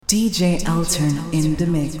DJ Alton in the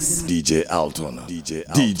mix. DJ Alton. DJ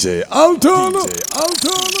Alton.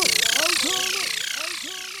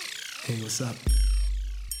 Hey, what's up?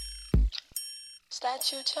 Is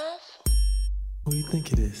that you, Jeff? Who you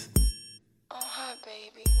think it is? Oh, hi,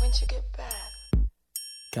 baby. When'd you get back?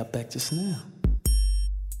 Got back just now.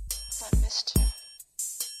 I missed you.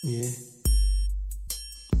 Yeah.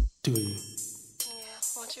 Do you? Yeah,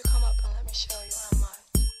 won't you come up and let me show you how much?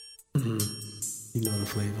 You know the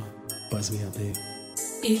flavor. Buzz me up, babe.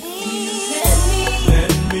 If you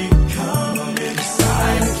let me come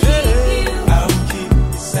inside and keep you, I'll keep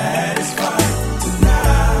you satisfied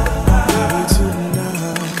tonight.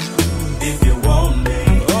 Tonight. If you want me,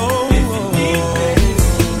 if you need me,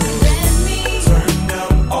 let me turn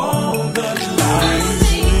down all the lights.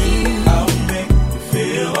 I'll make you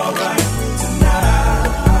feel alright tonight.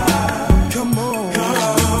 Come on,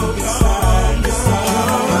 come inside.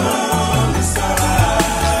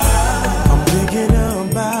 I'm thinking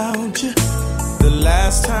about you. The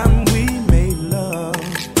last time we made love,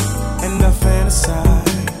 and I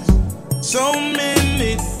fantasize so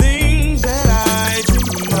many things that I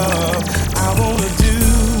dream of. I wanna do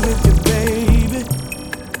with you, baby,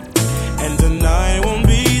 and tonight won't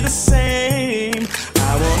be the same.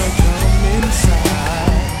 I wanna come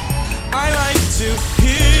inside. I like to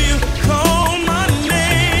hear you call my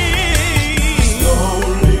name.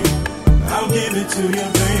 Slowly, I'll give it to you,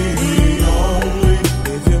 baby. Only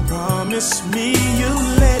if you promise me you'll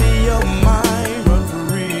let your mind run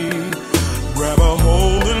free. Grab a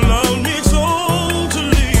hold and love me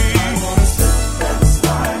totally. I wanna slip and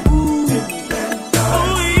slide, dip and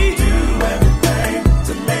dive, do everything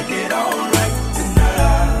to make it alright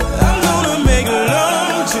tonight. I'm gonna make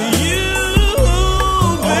love to you,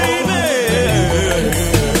 baby.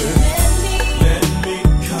 Let me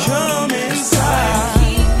come inside.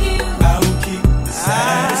 I'll keep you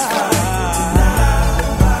satisfied tonight,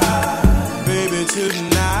 baby,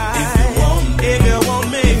 tonight. If you want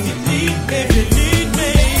me, if you need me,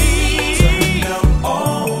 turn down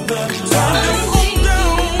all the lights.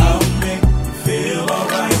 I'll make you feel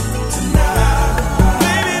alright tonight.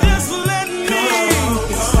 Baby, just let me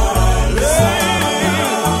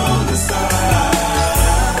inside.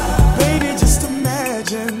 Baby, just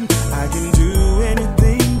imagine I can do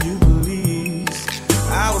anything you please.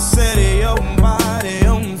 I will set your body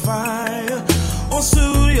on fire, or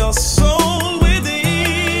soothe your soul with ease.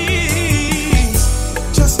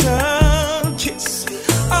 Just a kiss,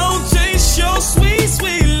 I'll taste your sweet,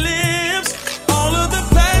 sweet lips. All of the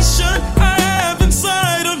passion I have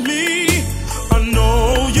inside of me, I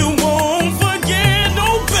know you won't forget,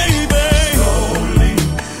 no, baby. Slowly,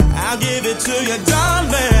 I'll give it to you,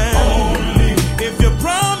 darling. Only if you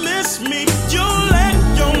promise me you'll let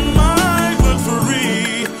your mind run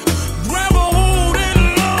free. Grab a hold and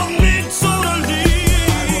love me totally.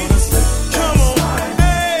 Come on,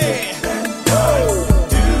 hey.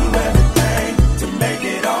 Do everything to make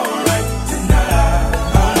it alright tonight.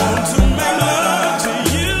 I want to make love to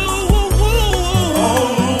you.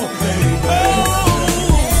 Oh, baby.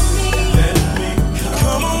 Let me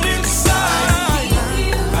come on inside.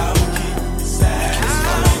 I will keep you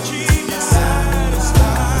satisfied. Keep you satisfied.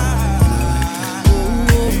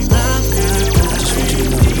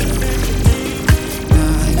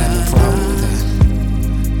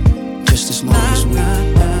 Just as long as we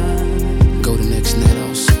go the next net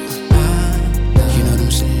also. You know what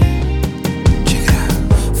I'm saying? Check it out.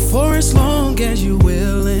 For as long as you're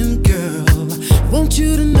willing, girl, want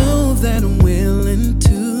you to know that I'm willing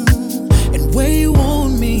to. And where you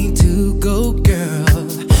want me to go, girl,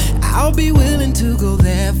 I'll be willing to go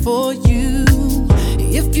there for you.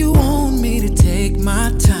 If you want me to take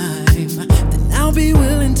my time, then I'll be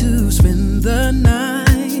willing to spend the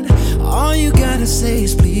night. All you gotta say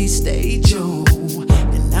is please stay, Joe,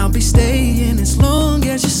 and I'll be staying as long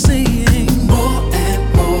as you're saying more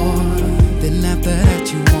and more. Then after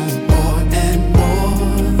that you want more and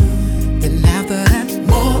more. Then after that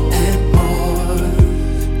more and more.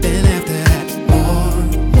 Then after that more.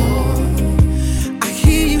 I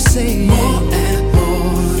hear you say more and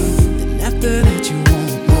more. Then after that you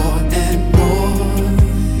want more and more.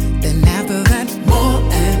 Then after that more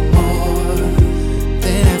and more.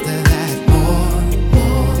 Then after that more.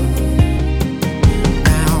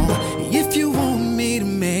 Now, if you want me to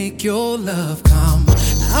make your love come,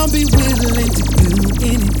 I'll be willing to do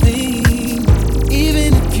anything.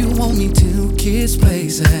 Even if you want me to kiss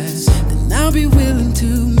places, then I'll be willing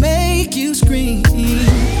to make you scream.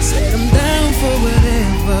 Said I'm down for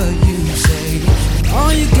whatever you say.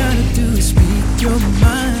 All you gotta do is speak your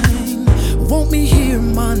mind. Want me here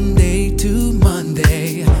Monday to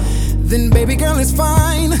Monday, then baby girl it's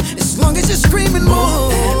fine.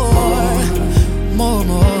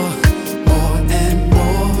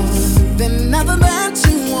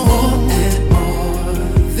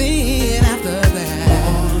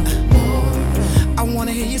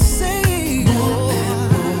 say more and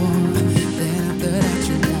more. Then after that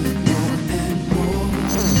you want more and more.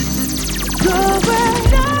 Going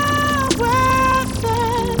nowhere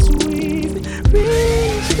fast, we've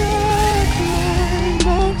reached the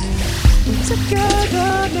climax. We're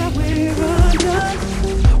together, now we're undone.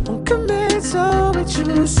 Won't commit, so we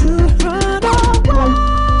choose to run away.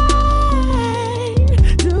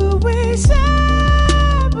 Do we separate?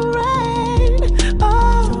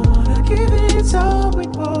 Oh, don't wanna give it, so we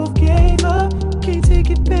both gave up. Can't take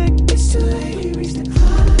it back, it's too late, we reached the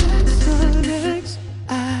climax.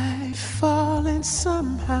 I've fallen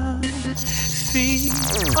somehow, feet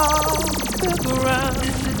off the ground.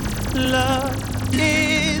 Love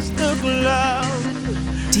is the cloud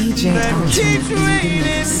DJ that Alton keeps in the raining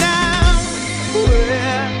mix. down.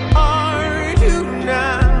 Where are you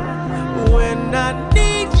now? When I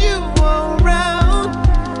need you around,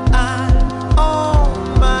 I'm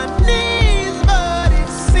on my knees, but it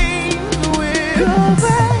seems we're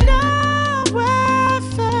going nowhere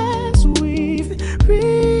fast. We've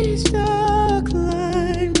reached the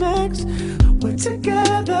climax. We're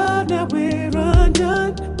together, now we're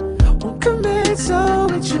undone. Won't commit, so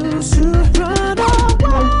we choose to run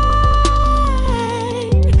away.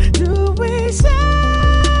 Do we separate?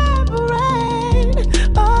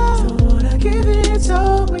 Oh, don't wanna give it,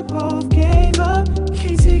 so we both gave up.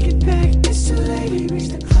 Can't take it back, it's too late, we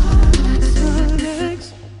reached the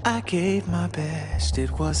climax. I gave my best,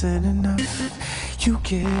 it wasn't enough. You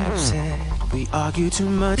get upset, we argue too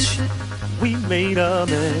much. We made a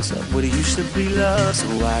mess of what it used to be love. So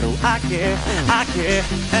why do I care? I care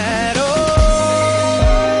at all.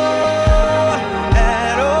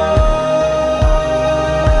 At all.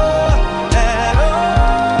 At all.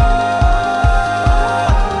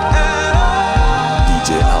 DJ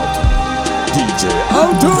Alton. DJ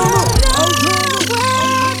Alton.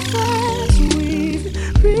 We've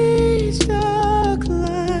reached the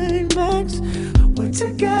climax. We're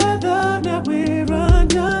together, now we're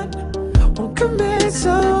undone. Won't commit,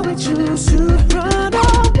 so we choose to run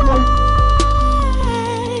away.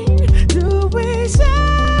 Do we separate?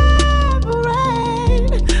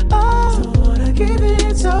 Oh, don't wanna give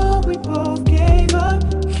it, so we both gave up.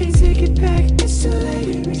 Can't take it back, it's too late,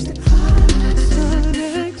 we reached the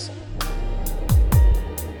climax.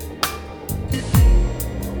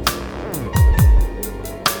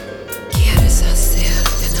 ¿Quieres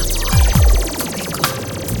hacerte enamorar conmigo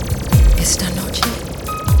esta noche?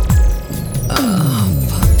 Oh,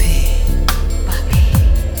 papi, papi,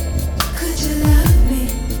 could you love me?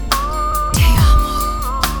 Te amo.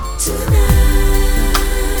 Tonight,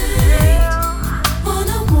 on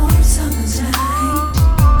a warm summer's night,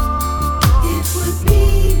 it would be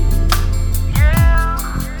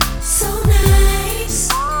so nice.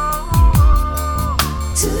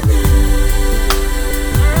 Tonight,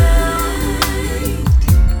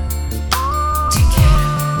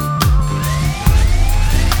 together.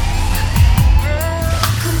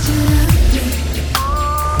 Could you love me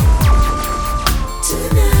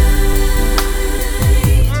tonight?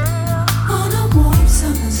 On a warm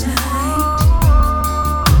summer's night,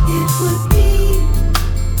 it would be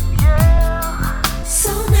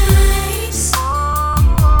so nice.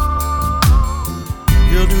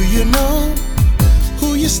 Girl, do you know who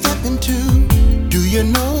you're stepping to? Do you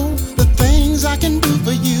know the things I can do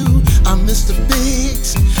for you? I'm Mr.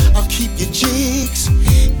 Biggs, I'll keep your jigs,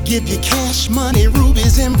 give you cash money,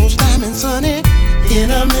 rubies, emeralds, diamonds, honey.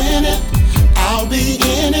 In a minute, I'll be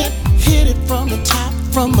in it. Hit it from the top,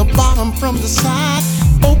 from the bottom, from the side.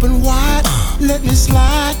 Open wide, let me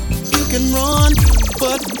slide. You can run,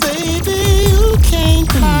 but baby, you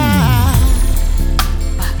can't hide.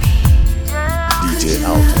 DJ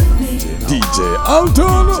Alton. DJ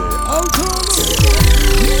Alton.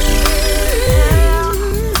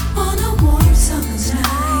 On a warm summer's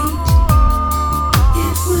night,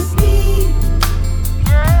 it would be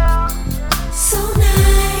so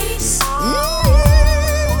nice.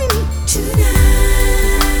 Tonight,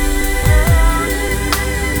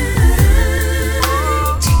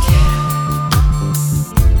 together.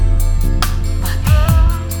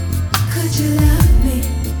 Could you love me?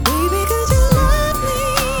 Baby, could you love me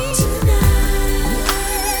tonight?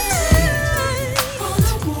 On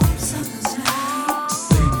a warm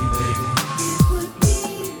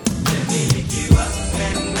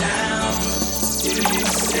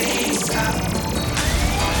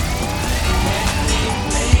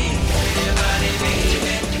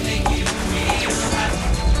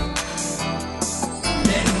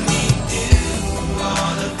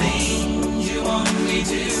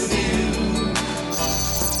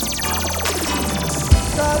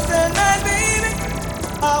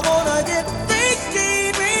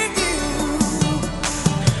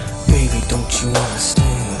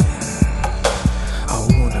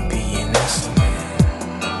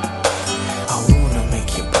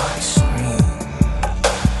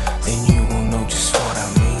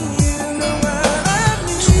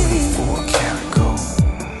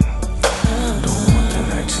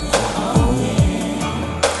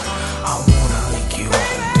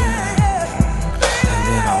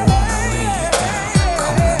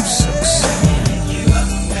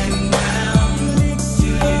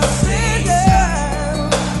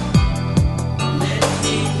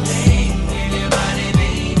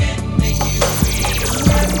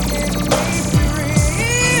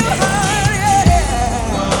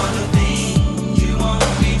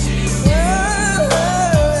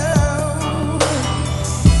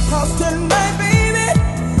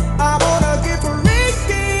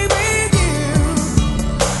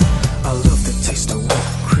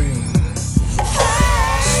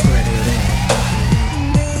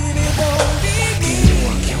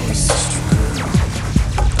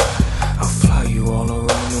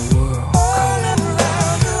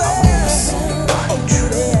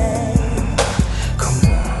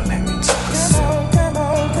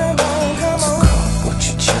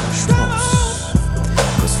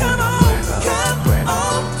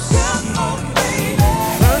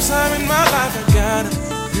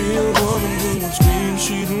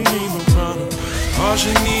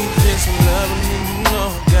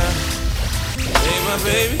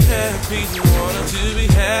please, you want her to be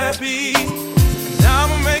happy. And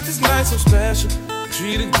I'ma make this night so special.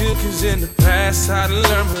 Treat her good, cause in the past I done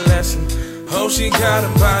learned my lesson. Hope she got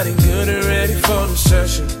her body good and ready for the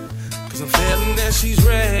session. Cause I'm feeling that she's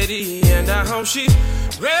ready, and I hope she's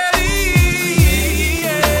ready.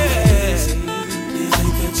 Yeah.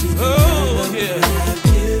 Oh, yeah.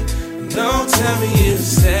 Don't tell me you're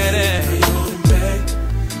sad at holding back.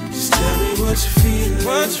 Just tell me what you feeling.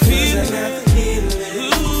 What you feeling? I got the healing.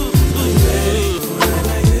 Are you ready for it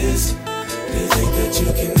like this? Do you think that you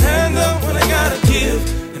can handle what I gotta give?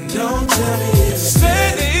 And don't tell me you're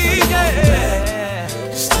steady. Yeah.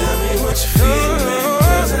 Just tell me what you feeling.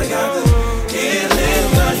 Cause I got the healing.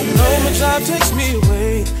 Now you know my job takes me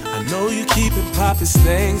away. I know you keeping Papa's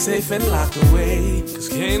things safe and locked away. Cause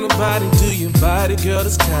can't nobody do your body, girl,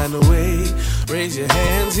 this kind of way. Raise your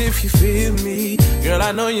hands if you feel me. Girl,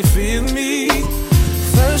 I know you feel me.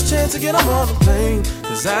 First chance to get on the plane.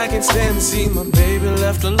 Cause I can't stand to see my baby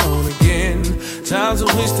left alone again. Times I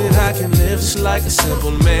wish that I can live just like a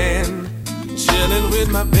simple man. Chilling with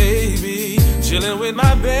my baby. Chilling with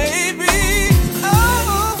my baby.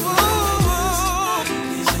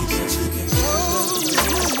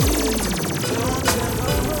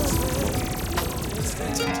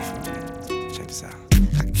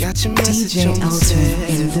 Got your message DJ on the Alton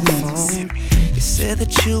in the mix. telephone. You said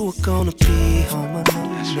that you were gonna be home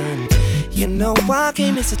alone. You know I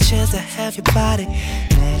can't miss a chance to have your body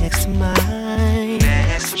next to mine.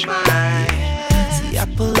 See, I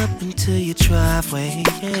pull up into your driveway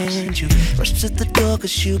and you rush to the door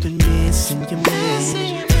cause you've been missing your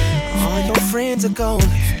man. All your friends are gone,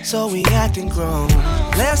 so we acting grown.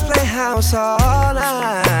 Let's play house all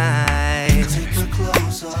night. Take my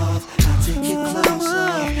clothes off, I'll take your clothes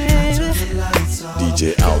off.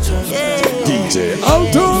 DJ Alton. DJ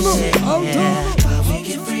Alton.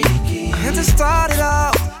 And to start it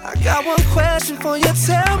off, I got one question for you.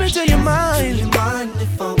 Tell me, do you mind? Do you mind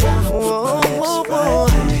if I wanna put my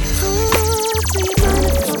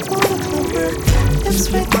lips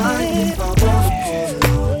right there?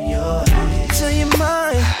 Do you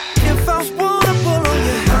mind if I wanna pull on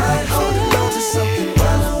your mind? Holding on to something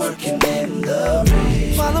while I'm working in the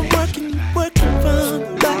rain. While I'm working from the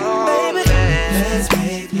back, baby. Let's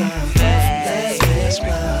make love. Let's make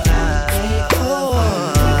love.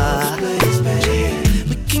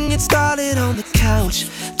 We can get started on the couch,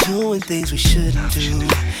 doing things we shouldn't do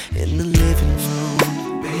in the living room.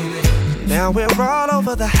 Now we're all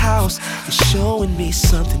over the house. You're showing me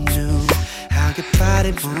something new. How your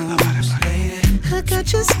body moves. I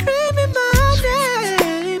got you screaming my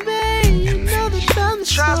name, babe. You know that I'm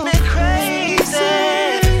drives me crazy.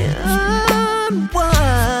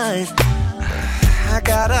 Unwind. I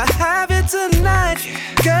gotta have it tonight,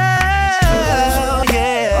 girl.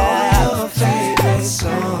 Yeah. Put on your favorite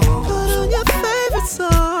song. Put on your favorite song.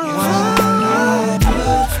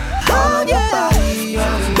 Put on your body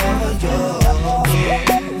all over yours.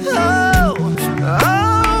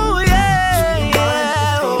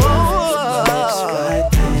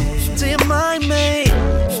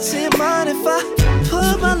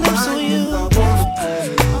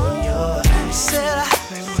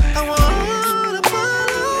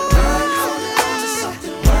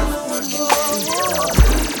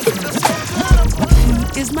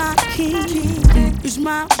 Is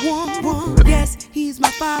my one. Yes, he's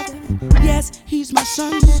my father. Yes, he's my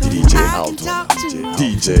son. DJ I Alton. can talk to him.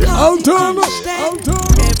 DJ Alton.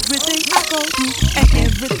 Everything I go through and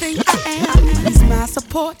everything I am. He's my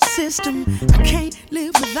support system. I can't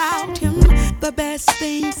live without him. The best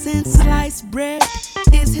thing since sliced bread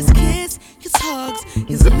is his kiss, his hugs,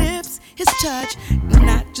 his lips, his touch. And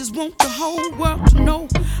I just want the whole world to know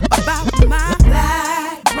about my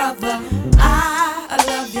black brother. I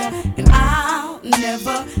love you, and I'll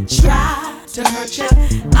never try to hurt you.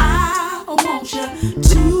 I want you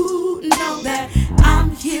to know that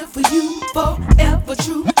I'm here for you forever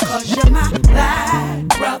true. Cause you're my black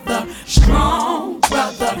brother, strong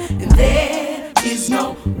brother, and there is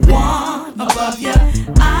no one above you.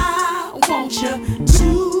 I want you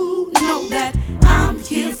to know that I'm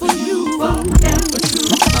here for you forever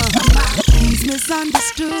true. He's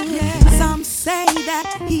misunderstood. Some say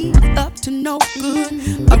that he's up to no good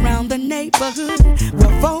around the neighborhood.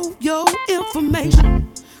 Well, for your information,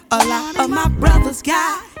 a lot of my brothers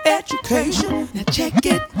got education. Now check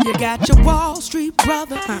it. You got your Wall Street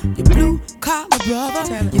brother, your blue collar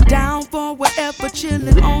brother, you're down for whatever,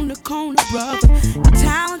 chilling on the corner brother, your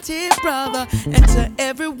talented brother, and to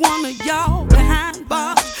every one of y'all behind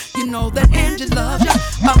bars, you know that Angie loves you.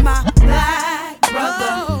 My black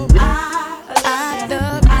brother, I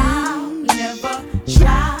love you. I'll never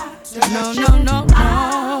try to hurt you. No.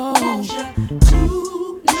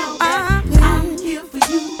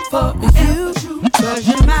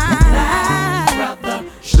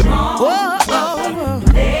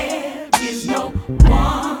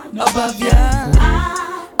 above you.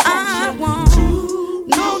 I want to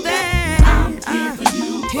know that I'm here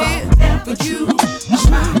for you,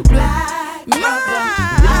 my black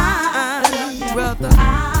brother.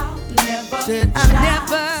 Said I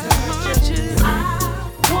never hurt you. I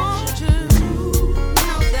want you to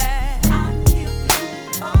know that I'm here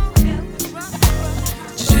for you, brother.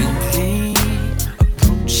 Gently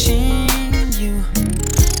approaching you,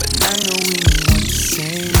 but not knowing what to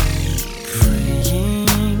say.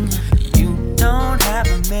 Praying you don't have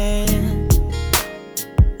a man.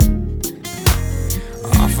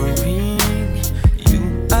 Offering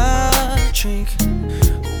you a drink,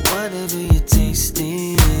 whatever you're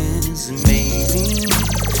tasting is maybe you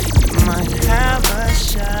might have a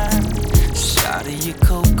shot of your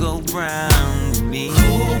cocoa brown with me.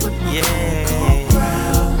 Yeah,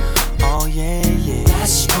 oh yeah, yeah.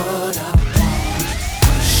 That's what I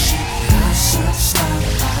want. She has a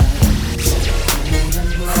style.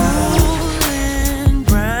 Cool and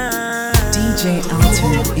brown. DJ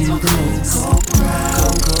Alton in the mix.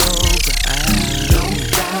 No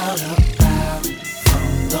doubt about it.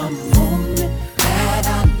 From the moment that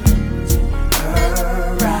I met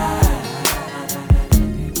her eyes,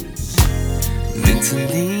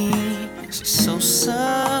 mentally she's so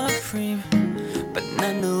supreme, but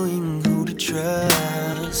not knowing who to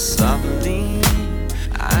trust. Softly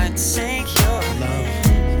I take your life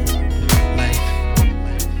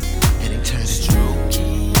and eternity.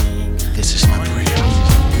 Stroking, this is my prayer.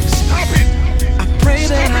 I pray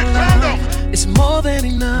that our love is more than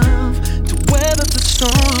enough to weather the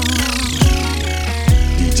storm.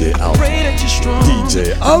 DJ I Alton. pray that you're strong. DJ Nights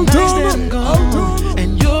that I'm Alton. gone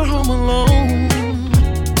and you're home alone.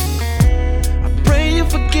 I pray you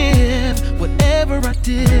forgive whatever I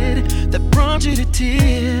did that brought you to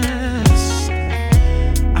tears.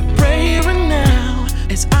 I pray here and now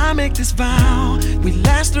as I make this vow, we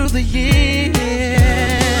last through the years.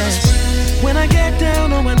 When I get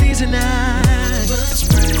down on my knees and I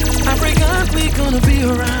pray God we gonna be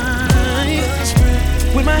alright.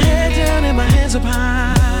 With my head down and my hands up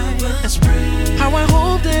high, how I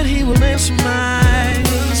hope that He will answer mine.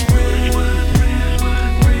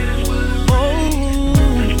 Oh,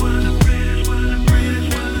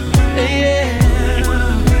 yeah.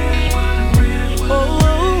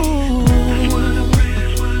 Oh,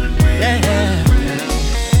 yeah.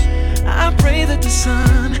 I pray that the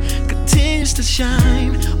sun continues to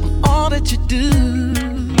shine on all that you do.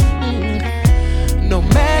 No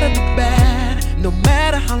matter the bad, no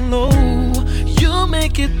matter how low, you'll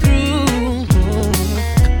make it through.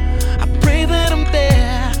 I pray that I'm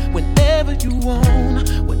there whenever you want,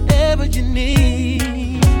 whatever you need.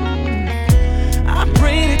 I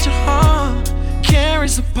pray that your heart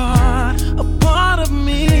carries a part of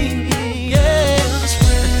me. Yeah.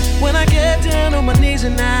 When I get down on my knees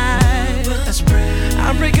and I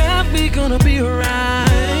pray God we gonna be alright.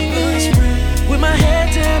 With my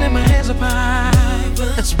head down and my hands up high,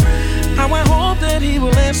 how I hope that He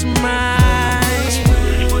will answer mine.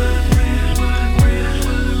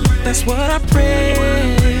 That's what I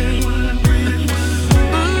pray.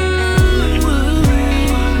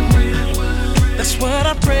 That's what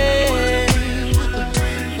I pray.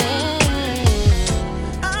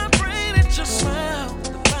 I pray that your smile,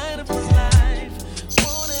 the light of my life,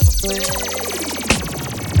 won't ever fade.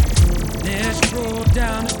 Let's roll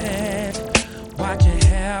down the path, watch your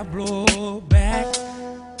hair blow back.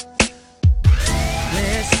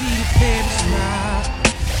 Let's see you, baby, smile.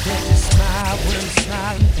 Let you smile when I'm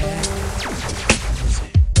smiling back.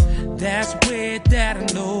 That's the way that I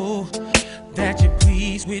know that you're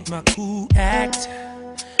pleased with my cool act.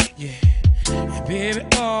 Yeah, and baby,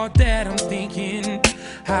 all that I'm thinking,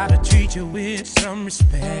 how to treat you with some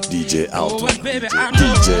respect. DJ Alton. Oh, baby, I know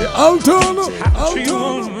DJ Alton. how to treat a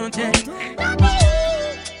woman, yeah.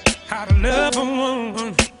 How to love a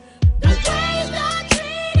woman. The ways I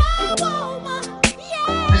treat a woman,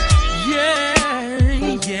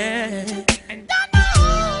 Yeah, yeah. and I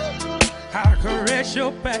know How to caress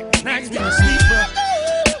your back nights when you sleep up.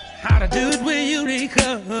 How to do it when you wake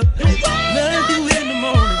up. Love you in the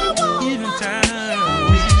morning, even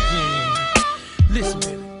time. Yeah. Listen,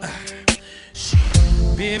 baby.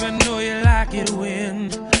 Shit. Baby, I know you like it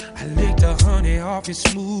when I lick the honey off your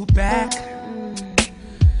smooth back.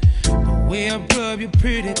 The way I rub your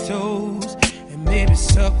pretty toes and maybe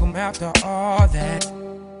suck them after all that.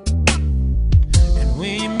 And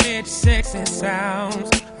when you make sexy sounds,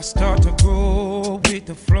 I start to grow with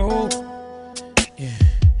the flow. Yeah.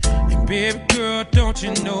 And baby girl, don't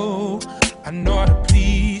you know I know how to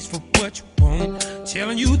please for what you want.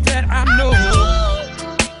 Telling you that I know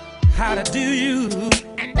how to do you,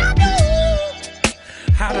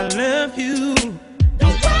 how to love you. The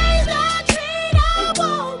ways I treat a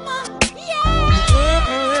woman, yeah.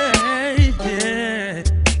 Oh, yeah.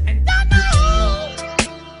 And I know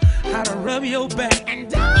How to rub your back.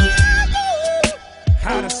 and I know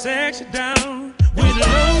How to sex you down with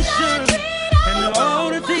lotion and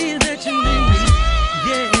all the things that you need.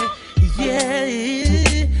 Yeah,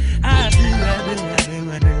 yeah. I do.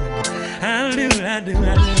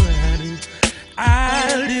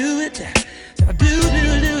 I'll do it. I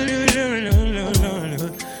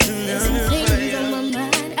do. There's some things on my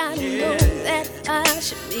mind I know that I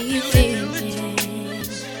should be thinking.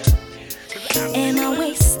 Am I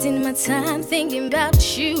wasting my time thinking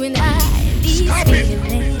about you and I and these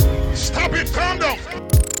feelings? Stop it, calm down.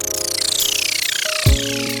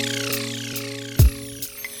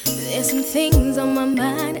 There's some things on my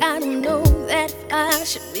mind I don't know that I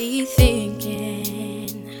should be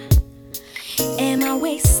thinking. Am I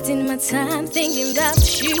wasting my time thinking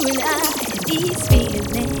about you and I and these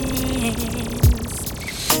feelings?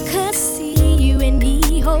 'Cause see you and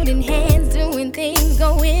me holding hands, doing things,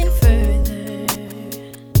 going further.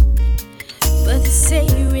 But they say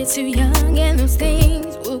we're too young and those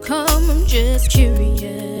things will come, I'm just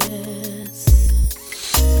curious.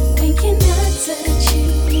 When can I touch you?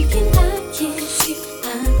 When can I kiss you?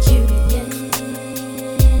 I'm curious.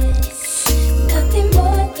 Nothing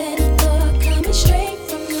more than a thought coming straight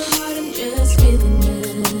from the heart, I'm just feeling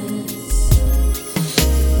us.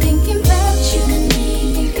 Thinking about you and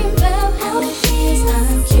me, thinking about how it feels,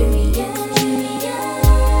 I'm curious.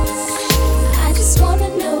 I just wanna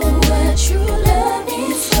know what true love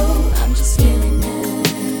is, so I'm just feeling us.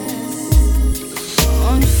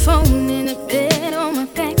 On the phone, in the bed, on my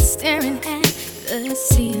back, staring at the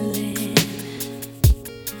ceiling.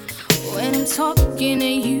 When I'm talking to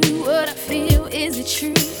you, what I feel, is it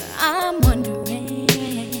true? I'm wondering.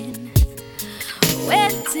 Where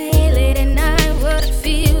the day, late at night, what I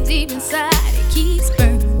feel deep inside, it keeps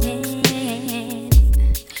burning.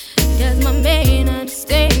 Does my man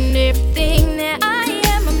understand everything that I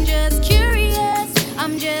am? I'm just curious,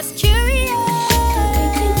 I'm just curious. When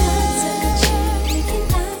can I touch you? When can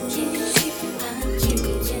I kiss you? I'm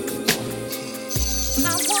curious. I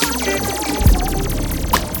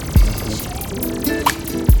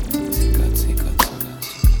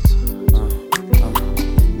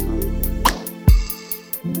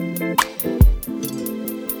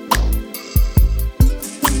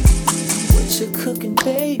What you cooking,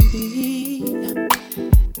 baby?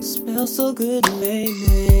 Smells so good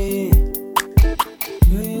lately.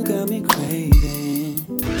 Girl, you got me craving.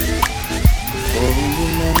 Oh,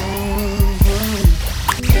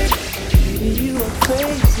 baby, you are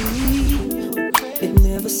crazy. It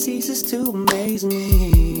never ceases to amaze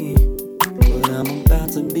me. What I'm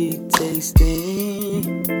about to be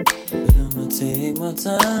tasting. But I'ma take my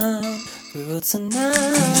time, girl,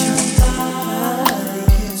 tonight.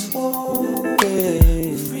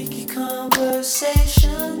 Yeah. Freaky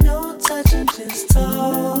conversation, no touching, just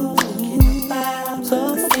talking about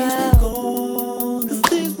the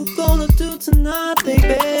things we're gonna do tonight, baby.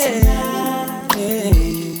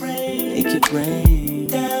 Make it rain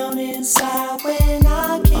down inside when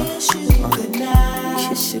I kiss you goodnight.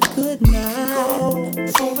 Kiss you goodnight. Go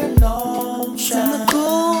for a long time.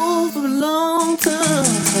 Go for a long time.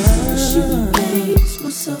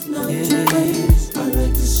 Myself not to waste. I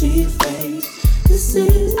like to see your face. This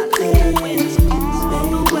is the place, baby.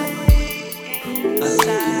 I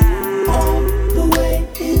like you all the way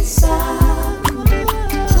inside.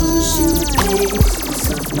 Promise you the place.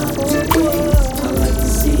 Myself not to waste. I like to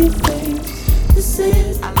see your face. This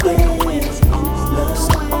is the place. Love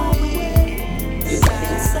so all the way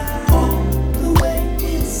inside. All the way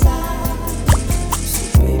inside.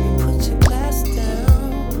 So baby, put your glass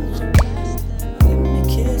down. Let me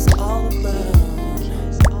kiss all around.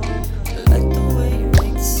 I like the way you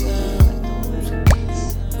make the sound.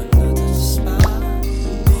 When I touch your spine,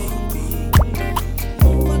 baby.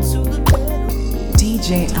 Over to the bedroom.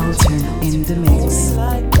 DJ Elton in the mix.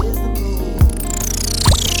 Like is the moon.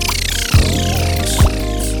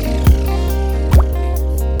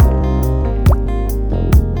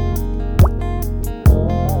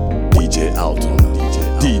 DJ Alton.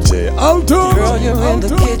 DJ Alton. Girl, you're in the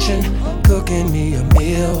kitchen, cooking me a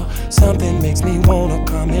meal. Something makes me wanna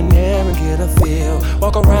come in there and get a feel.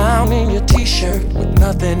 Walk around in your t-shirt with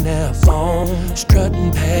nothing else on.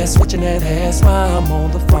 Strutting past, switching that ass while I'm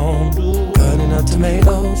on the phone. Cutting up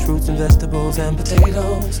tomatoes, fruits and vegetables and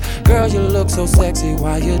potatoes. Girl, you look so sexy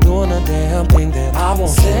while you're doing a damn thing that I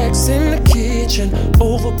want. Sex in the kitchen,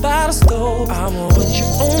 over by the stove. I want put you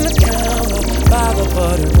on the counter by the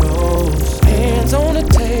buttered rolls. Hands on the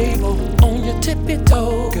table, on on your tippy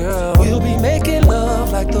toe, girl. We'll be making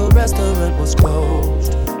love like the restaurant was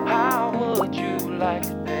closed. How would you like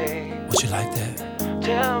it, babe? Would you like that?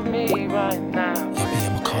 Tell me right now. Yeah, B,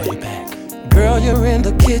 I'ma call you back. Girl, you're in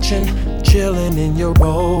the kitchen, chilling in your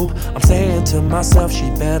robe. I'm saying to myself, she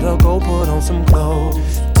better go put on some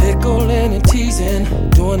clothes. Tickling and teasing,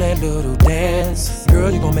 doing that little dance. Girl,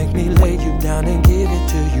 you gon' make me lay you down and give it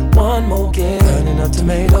to you one more again. Burning up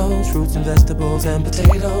tomatoes, fruits and vegetables and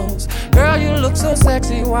potatoes. Girl, you look so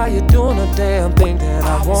sexy while you're doing a damn thing that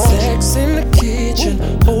I want. Sex in the kitchen,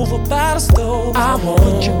 over by the stove. I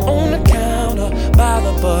want you on the counter, by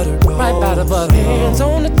the butter roll. Right by the butter roll. Hands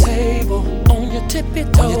on the table, on your tippy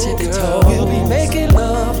toe. We'll be making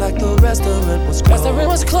love like the restaurant was closed. Restaurant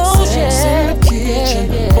was closed, yeah. Sex in the kitchen,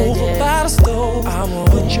 over by the stove. I want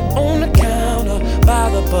put you on the counter, by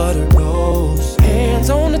the butter rolls. Hands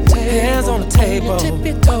on the table, on your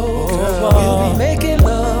tippy toe. Girl, we'll be making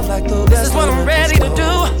love like the restaurant was closed. This is what I'm ready to do.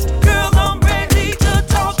 Girl, I'm ready to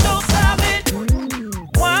talk so solid.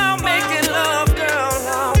 While making love, girl,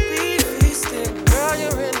 I'll be feasting. Girl,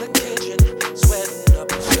 you're in the kitchen, sweating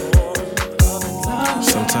up a storm.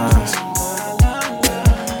 Sometimes,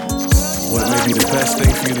 what may be the best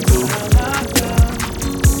thing for you to do,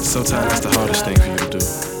 sometimes that's the hardest thing for you to do.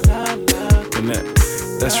 And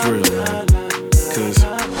that's real, man. Cause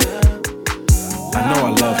I know I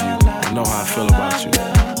love you. I know how I feel about you.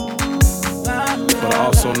 But I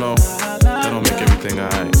also know that don't make everything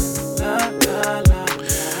alright.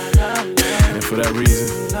 And for that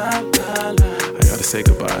reason, I gotta say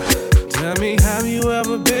goodbye. Tell me, have you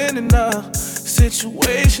ever been in a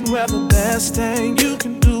situation where the best thing you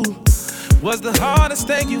can do was the hardest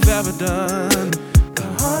thing you've ever done?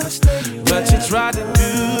 But you tried to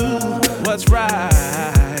do what's right.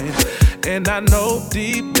 And I know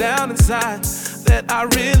deep down inside that I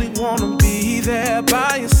really wanna be there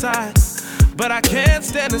by your side. But I can't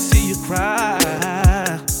stand to see you cry.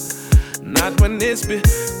 Not when it's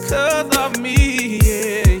because of me,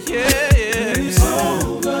 yeah. It's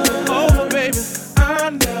over, baby. I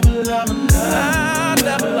never love another.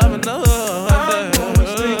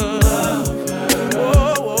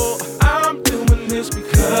 I'm doing this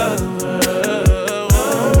because of her.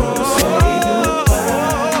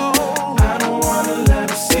 I don't wanna let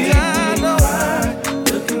her see me cry.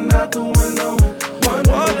 Looking out the window,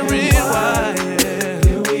 wondering why.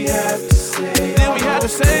 Did we have to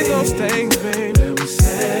say those things, baby? That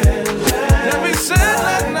we said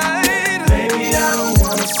that night. Baby, I don't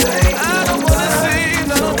wanna say. I don't wanna say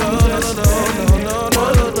no.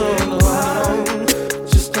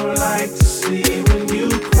 Just don't like to see when you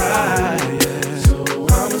cry. So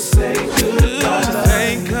I'ma say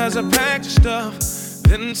goodbye. Cause I packed your stuff.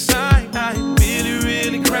 Then inside I ain't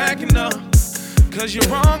really cracking up. Cause you're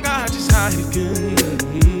wrong, I just hide it good.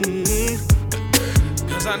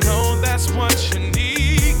 Cause I know that's what you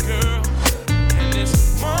need, girl. And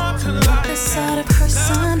it's more to life. The sort of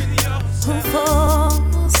person who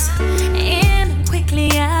falls in quickly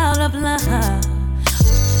out of love.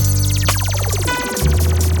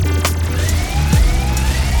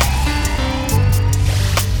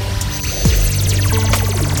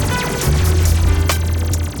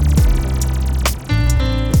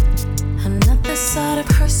 I'm not the sort of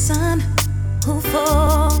person who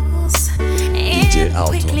falls in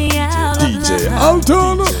quickly out of love.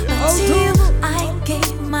 Until I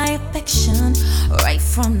gave my affection right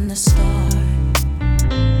from the start.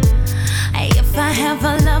 If I have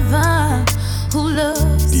a lover who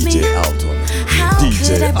loves me, how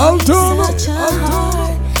could I break such a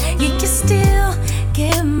heart? You can still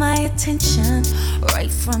get my attention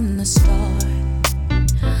right from the start.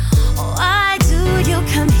 Why do you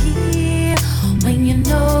come here when you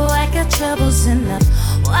know I got troubles enough?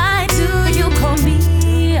 Why do you call me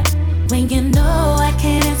when you know I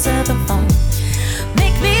can't answer the phone?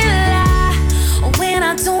 Make me lie when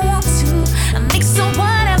I don't want to. I make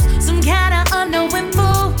someone else some kind of unknowing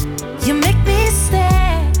fool. You make me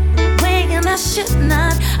stay when I should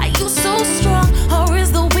not. Are you so strong or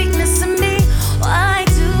is the weakness in me? Why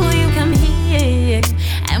do you come here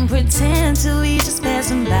and pretend to be just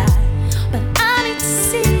passing by? But I need to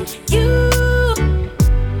see you,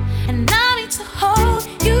 and I need to hold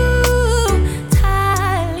you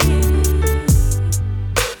tightly,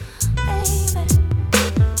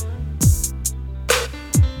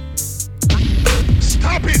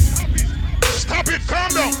 baby. Stop it, calm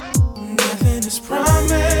down. Nothing is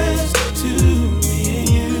promised to me and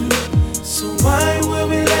you. So why will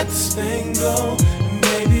we let this thing go?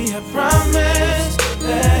 Maybe I promise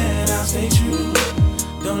that I'll stay true.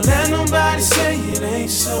 Don't let nobody say it ain't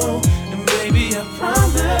so. And baby, I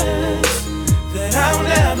promise that I'll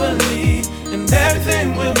never leave.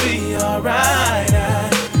 alright.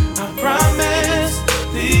 I promise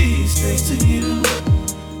these things to you.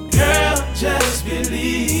 Girl, just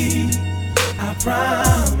believe. I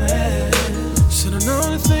promise. Should have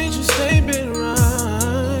known the things you say been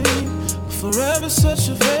right. Forever such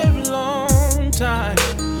a very long time.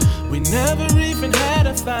 We never even had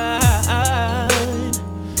a fight.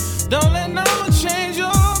 Don't let no one change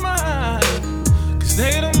your mind, 'cause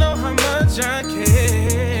they don't know how much I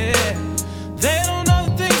care. They don't know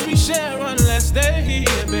the things we share unless they're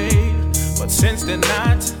here, babe. But since they're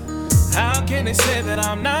not, how can they say that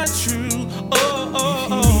I'm not true? If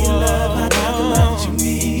you need love, I got the love you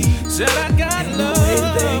need. Said I got love. No way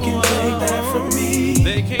they can take that from me.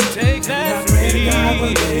 They can't take that from me. God,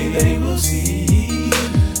 one day they will see.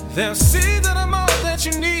 They'll see that I'm all that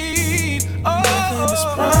you need. Nothing is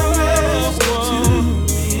promised to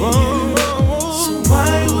me. So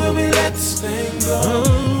why will we let this thing go?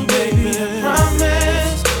 Baby, I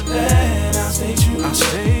promise that I'll stay true. I'll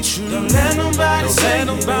stay true. Don't let nobody say it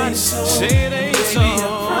ain't so. Say it ain't so. Baby, I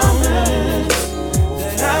promise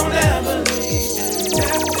that I'll never leave.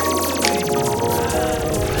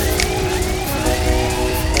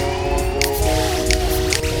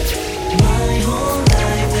 My whole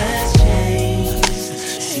life has changed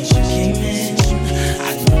since you came in.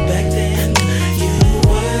 I knew back then you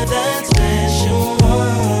were that special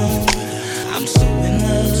one. I'm so in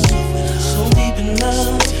love, so deep in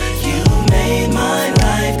love. You made my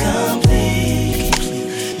life complete.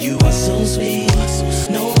 You are so sweet,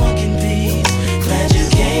 no one can beat. Glad you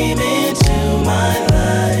came into my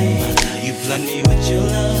life. You flood me with your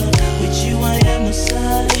love. With you I am no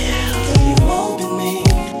side. Girl, you open me,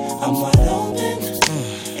 I'm wide open,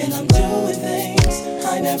 and I'm doing things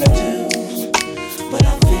I never do. But I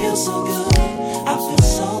feel so good, I feel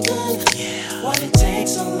so good. Why did it take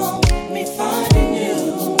so long, me finding you?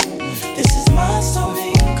 This is my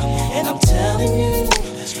story, and I'm telling you,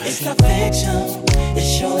 it's not fiction, it's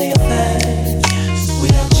surely a fact.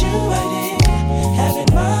 Without you right here, having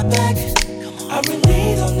my back, I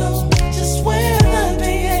really don't know just where I'd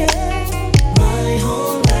be at. My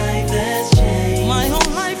whole life has changed. My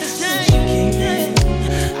whole life has changed. Since you came in,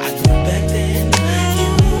 I knew back then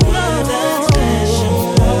you were that special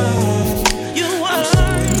one. You were so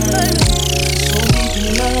in love, so deep in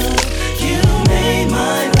love. You made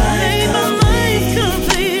my life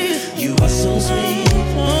complete. You are so sweet,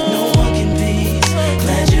 no one can beat.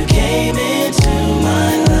 Glad you came into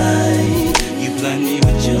my life. You blind me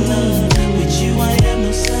with your love. With you I am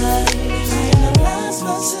no side. I analyze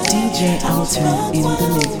myself. DJ Alter in the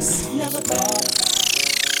mix. Never thought.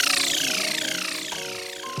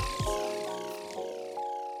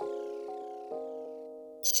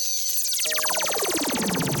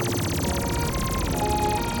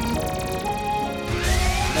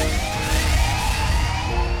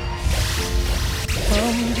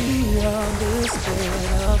 From beyond this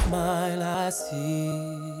bed of mine I see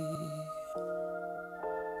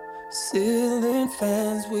ceiling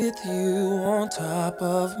fans with you on top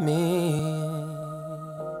of me,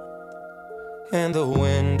 and the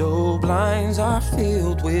window blinds are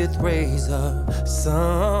filled with rays of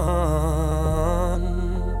sun,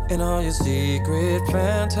 and all your secret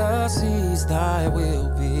fantasies, thy will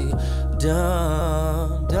be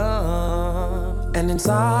done, done. And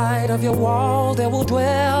inside of your wall there will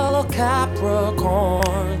dwell a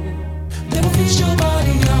Capricorn. They will feast your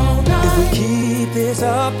body all night. If we keep this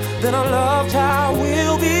up, then a love child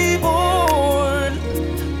will be born.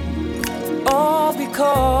 All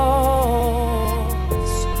because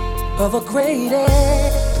of a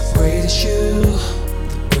greatest. The greatest you,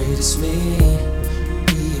 the greatest me.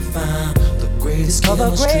 We have found the greatest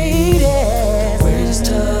chemistry, the greatest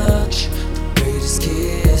touch, the greatest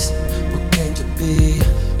kiss.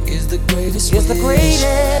 Is the greatest, is the greatest,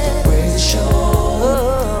 the greatest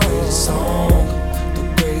show, the greatest song, the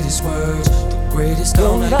greatest words, the greatest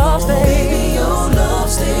your love stays. Baby, your love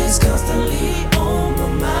stays constantly on my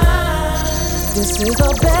mind. This is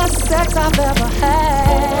the best sex I've ever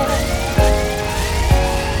had.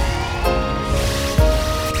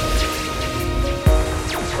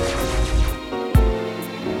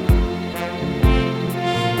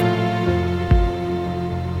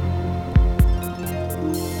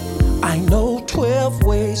 I know 12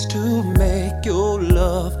 ways to make your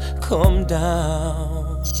love come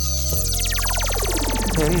down,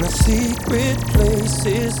 and the secret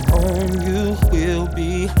places on you will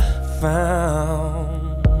be found.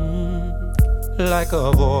 Like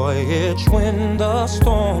a voyage when the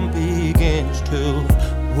storm begins to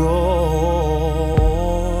roar.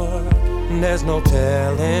 There's no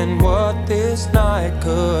telling what this night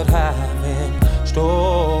could have in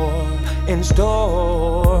store, in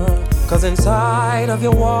store. 'Cause inside of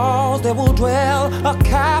your walls there will dwell a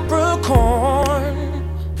Capricorn.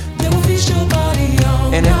 They will feast your body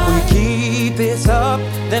on. And if we keep this up,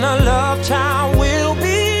 then a love child will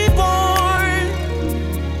be born.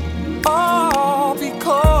 All because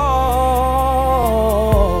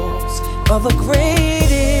of the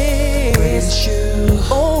greatest you.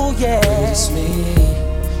 Oh yeah. Greatest me.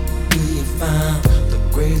 We have found the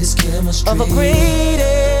greatest chemistry. Of the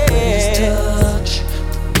greatest touch.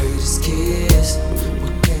 Kiss,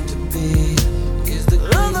 what came to be is the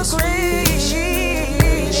greatest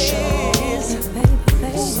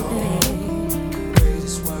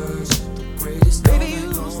greatest words, the greatest baby you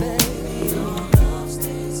say. Your love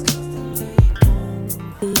stays constantly.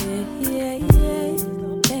 Yeah,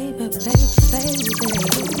 baby.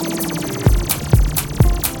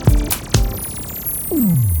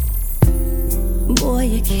 Boy,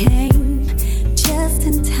 you came just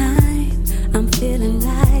in time. I'm feeling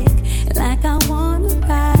like I wanna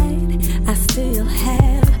ride. I still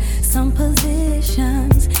have some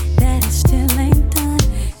positions that I still ain't done.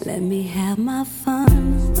 Let me have my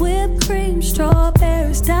fun. Whipped cream,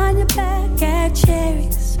 strawberries down your back, add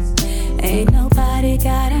cherries. Ain't nobody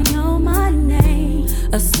gotta know my name.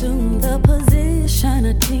 Assume the position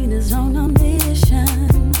of Tina's on a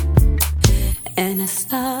mission. And I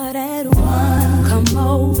start at 1. Come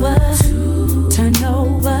over, 2, turn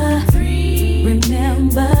over, 3.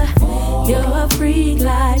 Remember, 4. You're a freak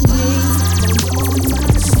like me.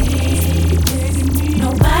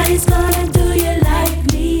 Nobody's gonna do you like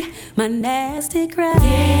me. My nasty cry.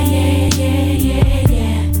 Yeah.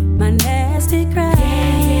 My nasty cry.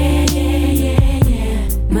 Yeah.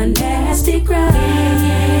 My nasty cry.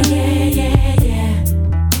 Yeah.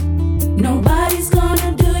 Nobody's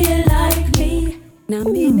gonna do you like me. Now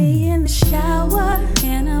meet me in the shower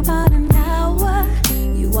in about an hour.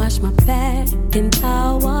 You wash my back and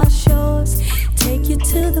I'll wash yours. Take you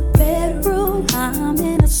to the bedroom. I'm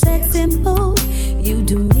in a sexy mood. You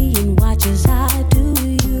do me and watch as I do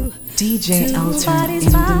you. DJ Alton bodies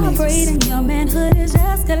in the vibrating, mix. your manhood is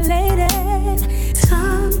escalated.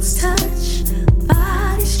 Tongues touch,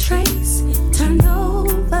 bodies trace. Turn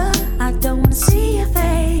over, I don't wanna see your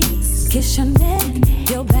face. Kiss your neck,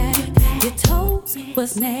 your back, your toes.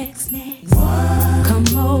 What's next? 1, come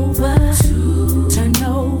over, 2, turn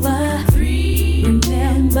over, 3,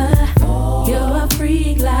 remember, 4. You're a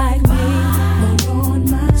freak like me. I'm on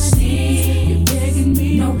my knees, you're begging me.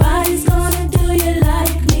 Nobody's gonna do you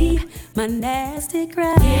like me. My nasty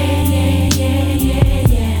cry. Yeah.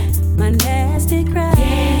 My nasty cry.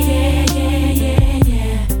 Yeah.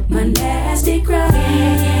 My nasty cry.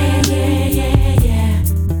 Yeah.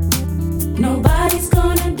 Nobody's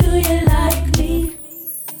gonna do you like me.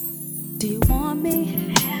 Do you want me?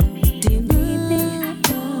 Do you need me?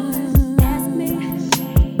 Ask me.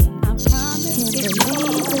 I promise.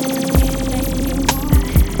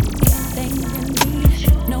 Can't believe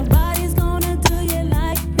it. Nobody's gonna do you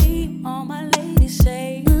like me. All my ladies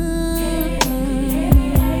say. Can't believe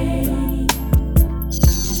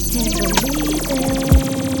it.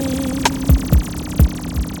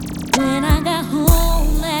 When I got home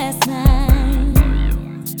last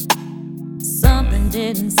night, something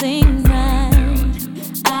didn't seem right.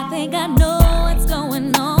 I think I know what's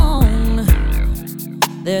going on.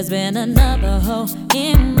 There's been another hoe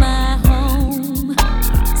in my home.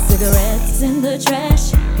 Cigarettes in the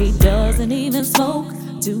trash, he doesn't even smoke.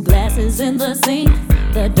 2 glasses in the sink,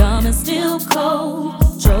 the dawn is still cold.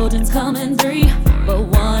 Trojans coming 3, but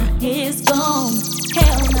 1 is gone.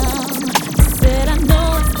 Hell no, I said I know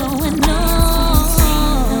what's going on.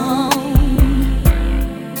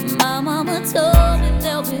 My mama told me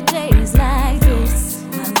there'll be days like this.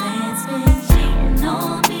 My man's been cheating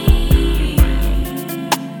on me.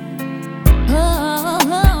 Oh,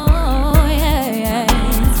 yeah. My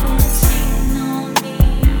man's been cheating on me.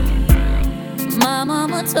 My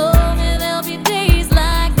mama told me there'll be days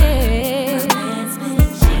like this. My man's been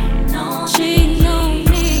cheating on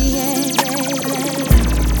me.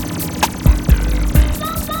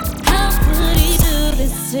 How could he do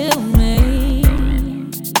this to me?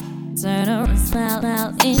 Turn around, smile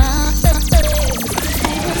out in my face.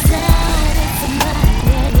 Take us down with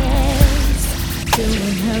somebody else.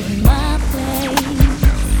 Doing her in my place.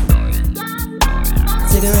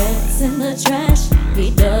 Cigarettes in the trash, he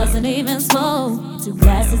doesn't even smoke. 2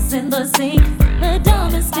 glasses in the sink, the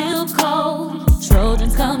dawn is still cold.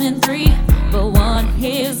 Trojans coming 3, but 1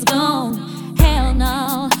 is gone. Hell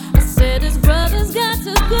no, I said his brother's got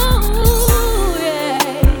to go. Yeah.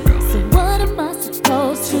 So what am I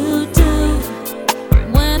supposed to do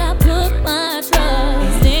when I put my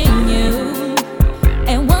trust in you?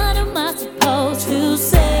 And what am I supposed to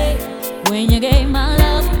say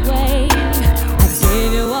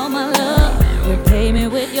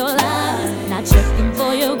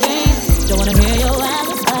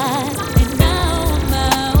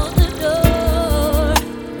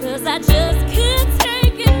 'cause I just can't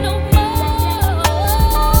take it no more.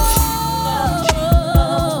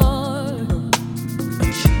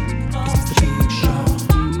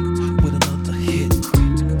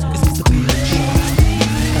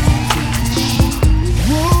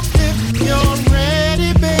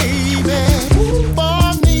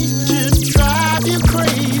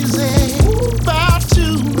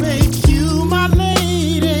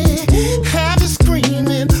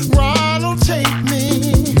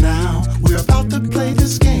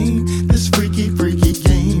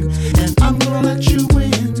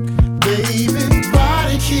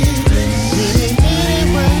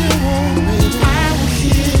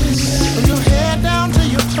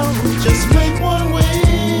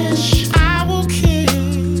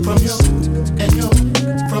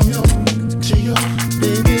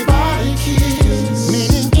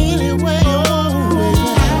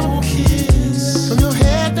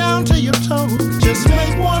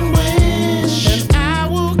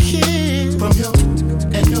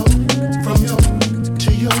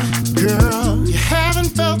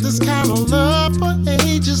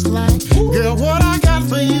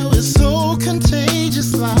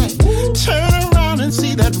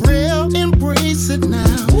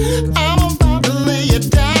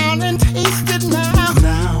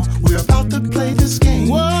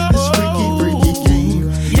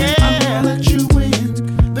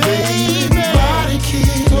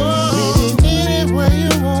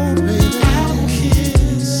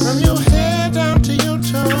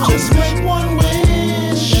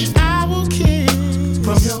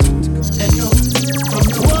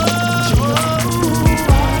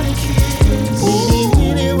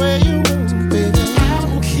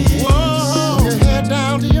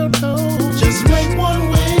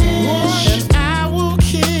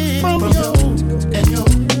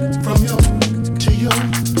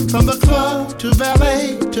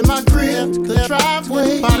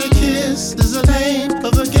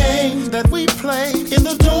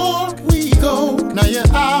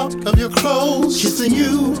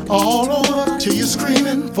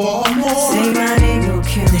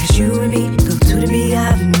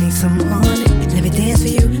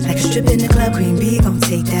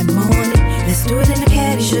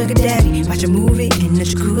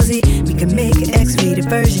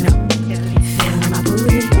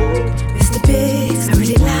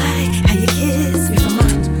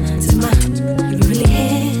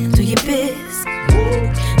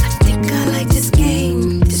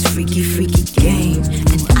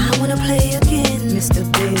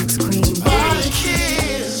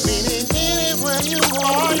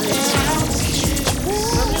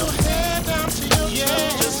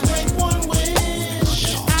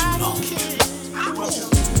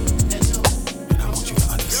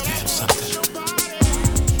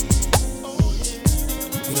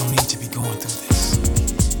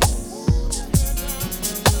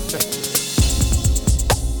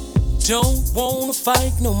 Don't wanna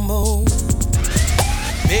fight no more.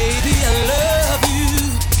 Baby, I love you.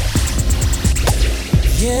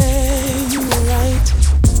 Yeah, you were right.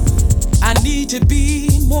 I need to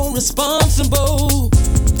be more responsible.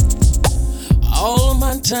 All of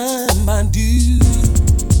my time I do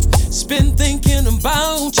spend thinking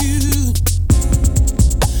about you.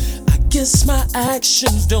 I guess my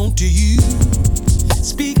actions don't do you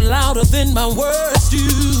speak louder than my words do.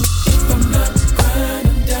 If I'm not crying,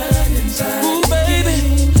 I'm dying inside. Ooh, baby,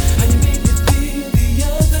 how you make me feel the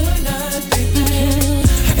other night, baby.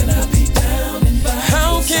 How can I be down and by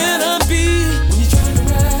How your can side? I be when you're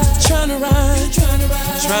trying to ride,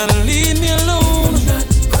 trying to leave me alone? I'm not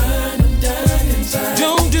crying, I'm dying inside.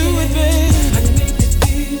 Don't do it, baby. How you make me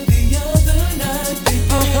feel the other night, baby.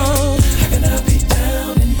 How can I be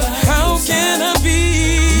down and by How your can side? I be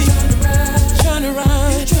trying to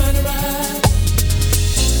ride?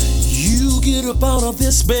 You get up out of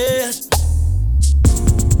this bed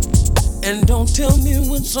and don't tell me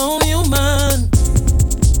what's on your mind.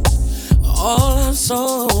 All I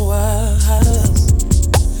saw was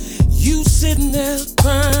you sitting there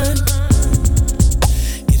crying.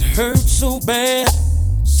 It hurts so bad,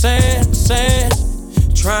 sad, sad.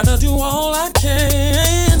 Trying to do all I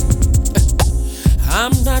can.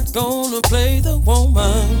 I'm not gonna play the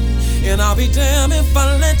woman, and I'll be damned if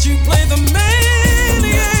I let you play the man.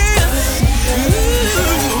 Yeah. Ooh,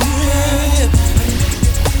 yeah.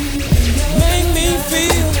 Make me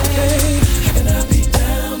feel, babe. How can I be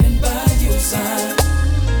down and by your side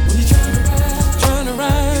when you're trying to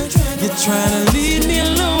ride? You're trying to leave me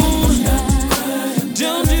alone.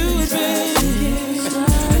 Don't do it, babe.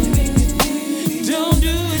 Don't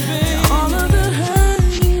do it, babe. All of the hurt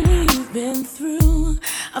we've been through,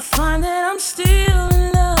 I find that I'm still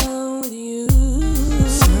in love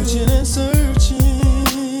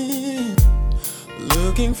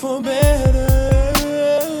longing for better.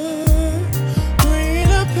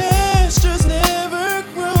 Greener pastures never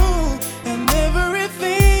grow, and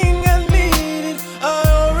everything I needed I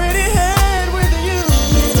already had with you.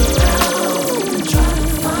 Been around trying to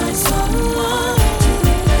find someone to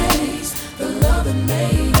replace the love that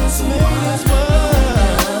made us one.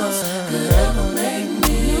 Could ever make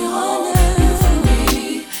me whole. You for me,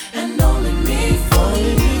 and only me for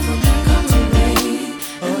you. Come to me,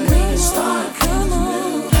 and we can start coming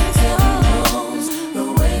new. Heaven knows the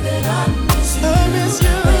way that I miss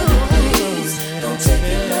you. Baby, please, don't take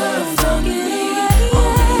your love from me. Oh,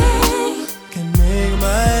 Can make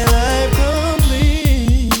my life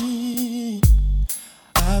complete.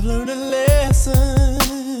 I've learned a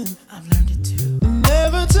lesson. I've learned it too.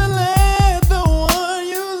 Never to let the one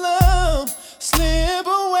you love slip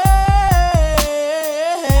away.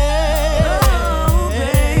 Oh,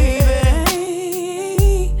 baby,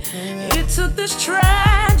 it took this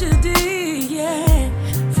tragedy, yeah,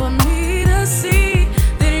 for me to see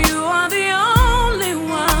that you are the only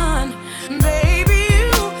one. Baby,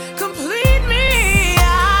 you complete me.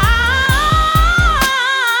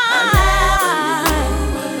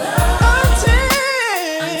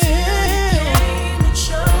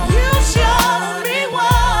 You showed me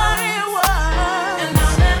what it was, and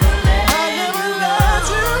I'll never let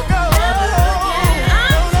you go.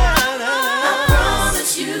 I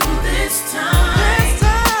promise you this time.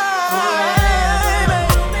 Forever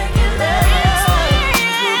we'll make it last.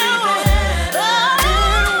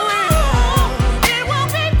 It will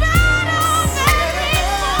be better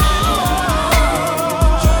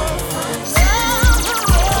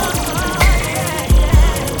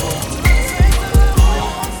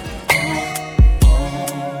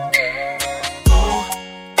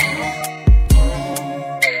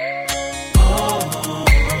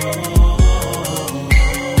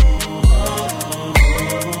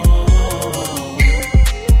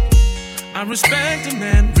I respect a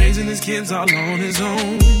man raising his kids all on his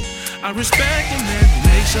own. I respect a man who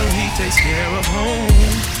makes sure he takes care of home.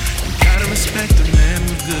 You gotta respect a man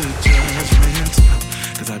with good judgment,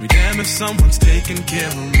 'cause I'd be damned if someone's taking care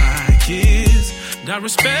of my kids. And I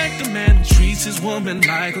respect a man who treats his woman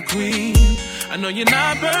like a queen. I know you're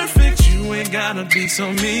not perfect, you ain't gotta be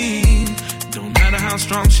so mean. Don't matter how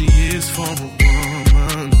strong she is for a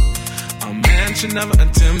woman, a man should never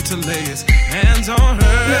attempt to lay his hands on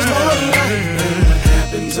her. There's more to life than what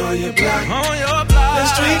happens on your block. On your block.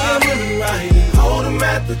 Let's treat them women right and hold them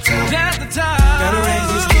at the top. At the top. Gotta raise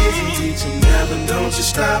these kids and teach them never, don't you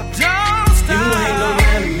stop. Don't stop. You ain't no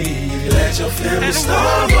enemy if you let your family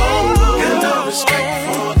starve. Got no respect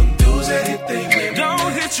for them dudes that hit they women.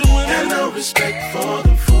 Don't hit your women. Got no respect for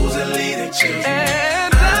them fools that lead their children.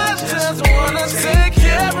 And I just wanna take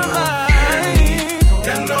care of mine.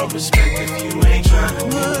 Got no respect if you ain't trying to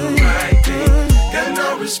do the right thing. Got no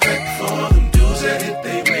respect for them dudes that hit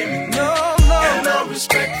they women. Got no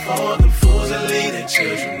respect for them fools that lead their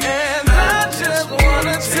children. And I just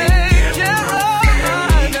wanna take care of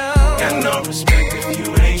mine. Got no respect if you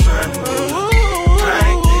ain't trying to do the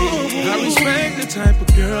right thing. I respect the type of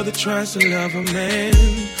girl that tries to love a man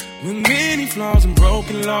with many flaws and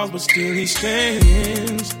broken laws, but still he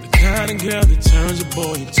stands. The kind of girl that turns a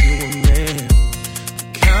boy into a man.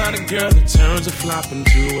 Kind of girl that turns a flop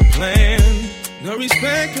into a plan. No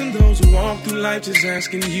respect in those who walk through life just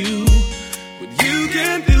asking you what you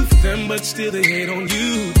can do for them, but still they hate on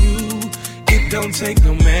you. It don't take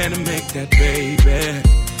no man to make that baby,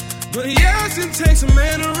 but yes, it takes a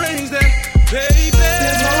man to raise that baby.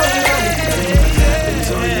 There's more to life than what happens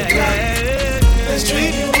on your block. Let's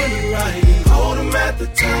treat you right and hold them at the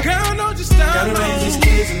top. Girl, don't you stop. Gotta raise these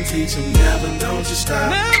kids and teach them never, don't you stop.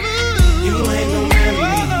 Never. You ain't no man to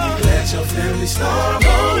me, let your family starve.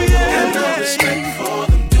 Got no respect for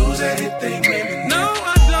them dudes that hit they women. No,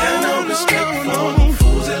 I don't. Got no respect for them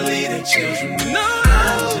fools that lead their children. No, I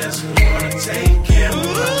just wanna take care of my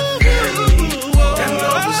family. Got no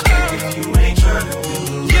respect if you ain't trying to do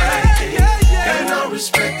the right thing. Got no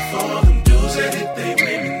respect for them dudes that hit they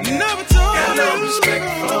women. Never told Got no you. respect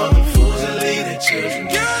for them fools that lead their children.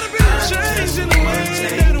 Gotta be a change in the way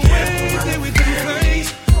that we do things.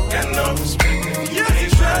 Got no respect if you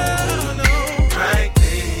ain't trying to do the right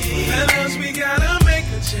thing. Fellas, we gotta make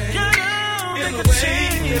a change. In the way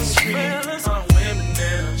we treat our women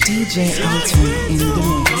now. DJ Alton in the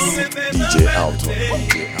mix. DJ Alton.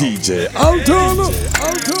 DJ Alton.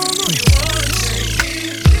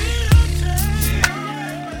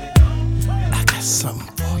 I got something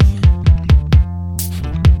for you.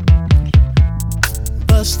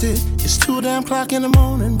 Busted, you It's 2 damn o'clock in the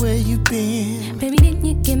morning, where you been? Baby, didn't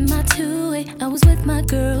you get my two-way? I was with my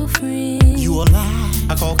girlfriend. You a lie.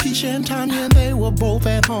 I called Keisha and Tanya and they were both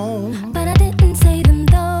at home. But I didn't say them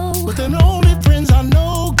though. But they're the only friends I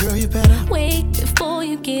know, girl, you better wait before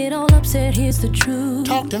you get all upset. Here's the truth.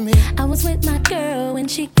 Talk to me. I was with my girl when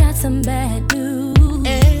she got some bad news.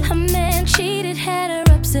 And her man cheated, had her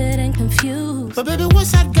upset and confused. But baby,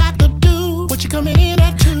 what's that got to do? What you coming in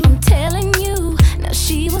at too? I'm telling you. Now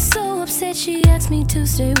she was so upset she asked me to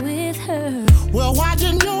stay with her. Well, why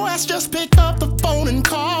didn't your ass just pick up the phone and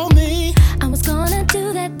call me? I was gonna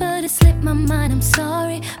do that, but it slipped my mind. I'm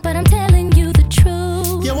sorry, but I'm telling you the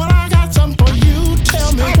truth. Yeah, well, I got something for you.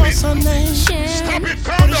 Tell me what's her name? Sharon.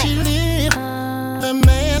 Where does she live? The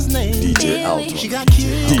man's name. DJ Alton. She got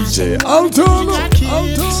kids. DJ Alton.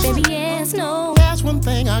 Baby, yes, no. That's one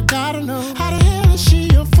thing I gotta know. How the hell is she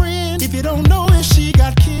your friend? If you don't know if she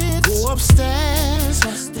got kids, go upstairs,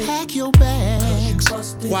 pack your bags.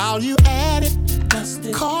 While you at it,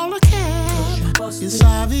 call a cab. It's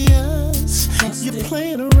obvious you're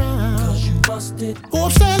playing around. Go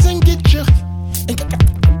upstairs and get your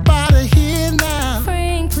body here now.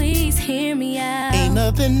 Frank, please hear me out. Ain't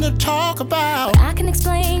nothing to talk about. But I can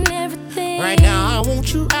explain everything. Right now I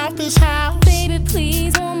want you out this house. Baby,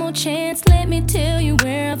 please, one more chance. Let me tell you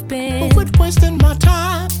where I've been. But quit wasting my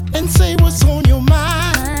time and say what's on your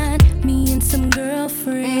mind. Me and some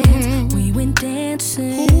girlfriends, we went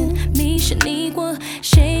dancing. Me, Shaniqua,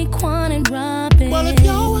 Shaquan, and Robin. Well, if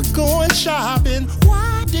y'all were going shopping,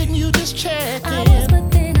 why didn't you just check in? I was, but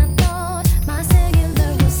then I thought my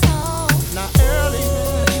cellular was off. Now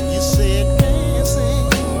earlier you said dancing,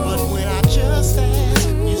 but when I just asked,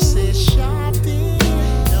 you said shopping.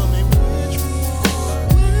 Tell me which one.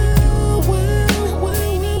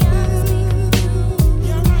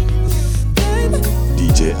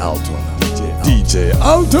 DJ Alton. DJ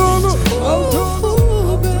Alton.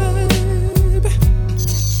 Oh, baby.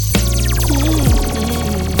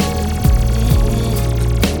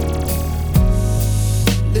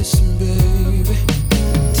 Listen, baby.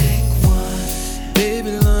 Take one.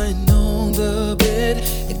 Baby lying on the bed.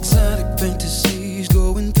 Exotic fantasies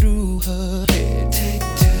going through her head. Take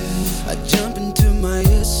two. I jump into my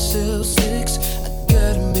SL6. I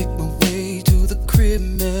gotta make my way to the crib,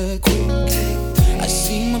 man, quick. I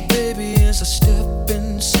see my baby as I step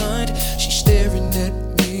inside. She's staring at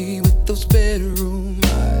me with those bedroom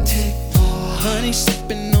eyes. Honey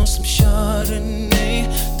sipping on some Chardonnay.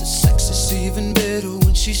 The sex is even better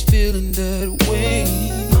when she's feeling that way.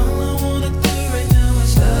 All I wanna do right now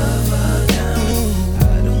is love her down.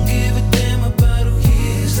 I don't give a damn about who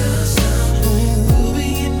hears the sound. We'll be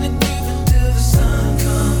in the groove until the sun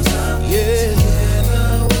comes up. Yeah. Together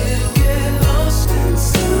we'll get lost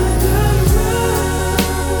inside the rush.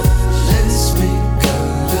 Let's make our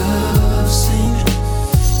love sing,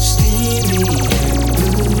 steamy and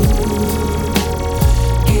blue.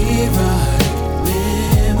 Erotic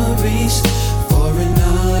memories for an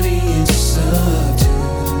audience of two.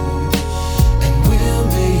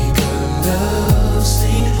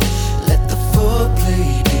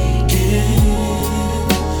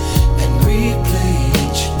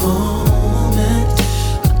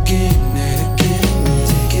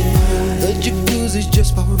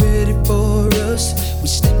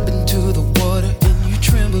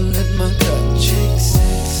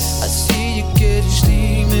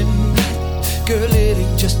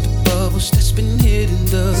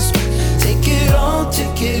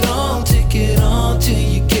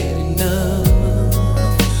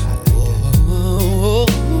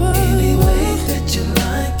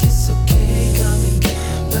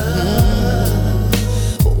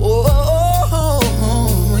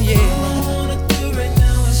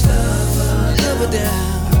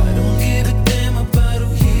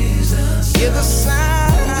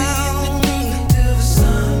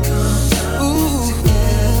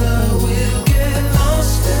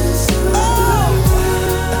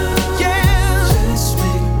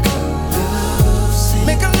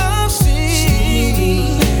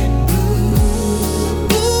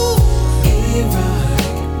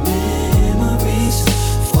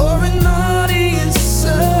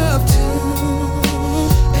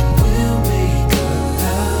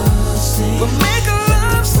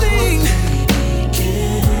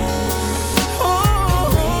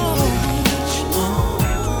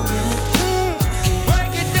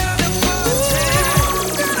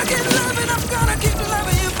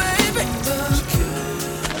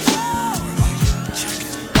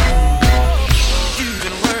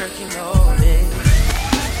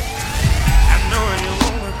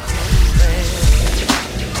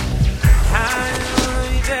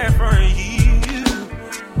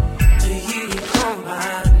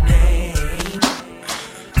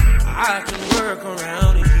 I can work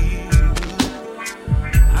around you.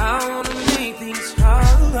 I wanna make things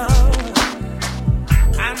hard.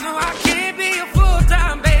 I know I can't be a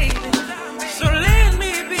full-time baby, so let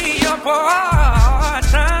me be your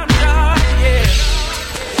part-time job, yeah.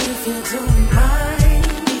 If you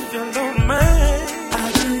don't mind,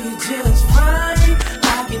 I'll do you just fine.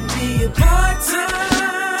 I can be a part-time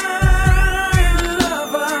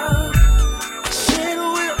lover. Share the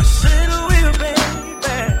wheel, baby.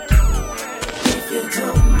 If you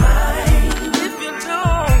don't mind,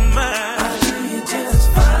 I'll do you just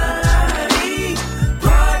fine.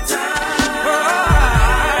 Part-time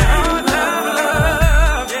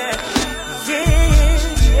love, yeah.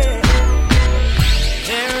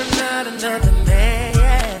 There is not another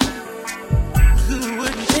man who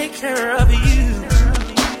wouldn't take care of you.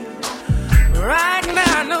 Right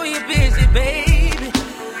now, I know you're busy, baby,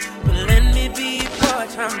 but let me be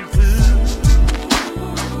part-time too.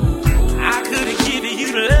 I could have given you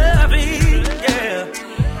loving, yeah,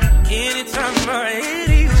 anytime or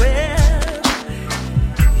anywhere.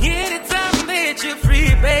 Anytime that you're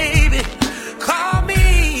free, baby, call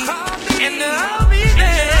me, and I'll be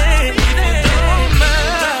there.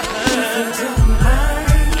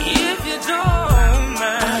 If you don't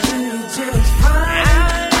mind, I'll do you just fine.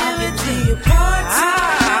 I'll be your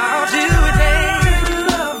part-time. I'll do it, baby.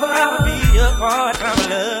 I'll be your part-time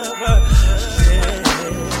lover.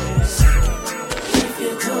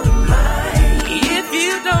 If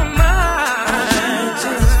you don't mind, I'll do you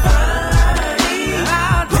just fine.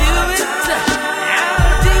 I'll do it.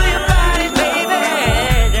 I'll do your body, baby.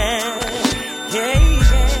 Yeah.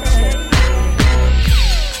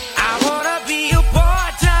 I wanna be your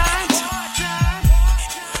part-time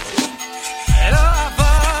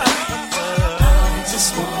lover. I just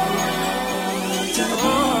want to be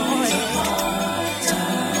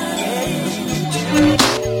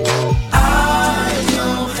I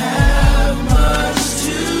don't have much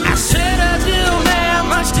to. I said I don't have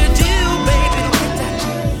much to do, baby.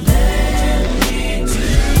 Let me do.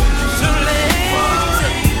 So let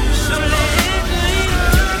me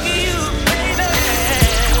work you, baby.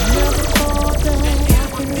 Never thought that I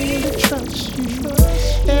could really trust you.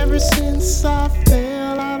 Ever since I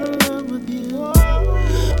fell out of love with you.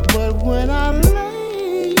 But when I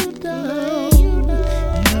lay you down,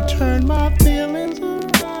 you turned my feelings around.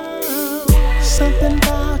 Something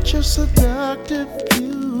about your seductive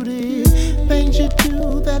beauty, things you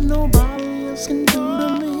do that nobody else can do to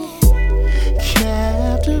me,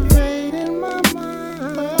 captivating my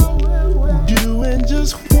mind, doing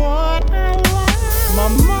just what I like. My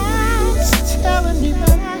mind's telling me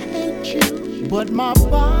that I hate you, but my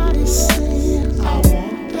body's saying I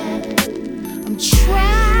want that. I'm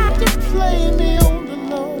trying to play me on the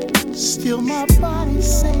low, still my body's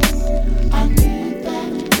saying I need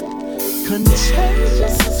that.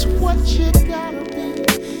 Contagious is what you gotta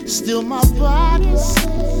be, still my body's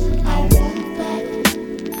saying I want that.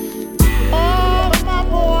 All of my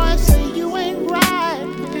boys say you ain't right,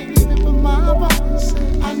 baby, but my body's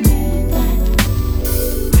saying I need that.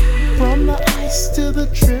 From the ice to the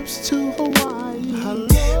trips to Hawaii,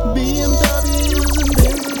 BMWs and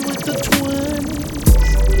Benzes with the twins.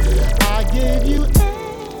 I gave you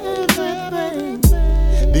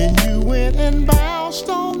everything, then you went and bounced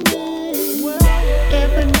on me.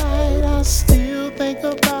 Every night I still think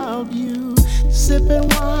about you, sipping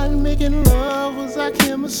wine, making love was our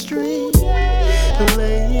chemistry.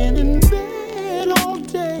 Laying in bed all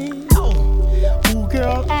day, ooh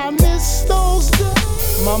girl, I miss those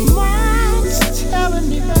days. My mind's telling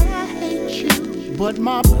me that I hate you, but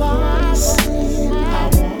my body's saying I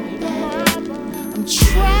want that. I'm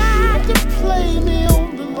trying to play me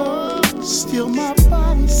on the low, still my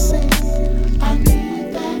body's saying I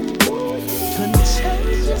need that.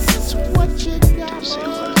 Contagious is what you got,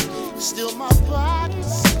 still my body's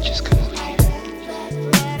saying just come on. I want that.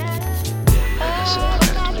 All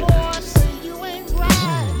my boys say you ain't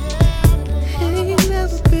right, yeah. Ain't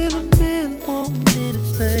never been a man want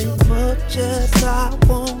anything much as I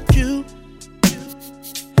want you.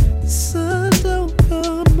 The sun don't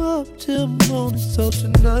come up till morning, so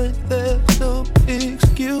tonight there's no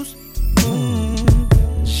excuse.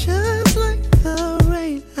 Shines like the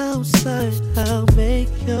rain outside, I'll make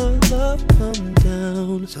your love come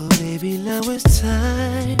down. So baby, now it's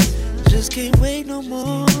time, just can't wait no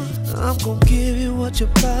more. I'm gonna give you what your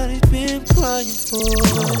body's been crying for.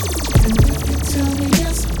 And if you tell me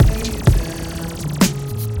yes, I'll lay it down.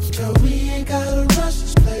 Girl, we ain't gotta rush,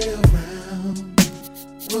 just play around.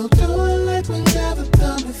 We'll do it like we never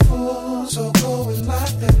done before, so go and lock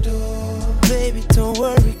that door. Baby, don't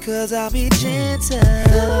worry, cause I'll be gentle.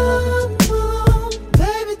 Come on,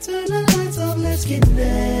 baby, turn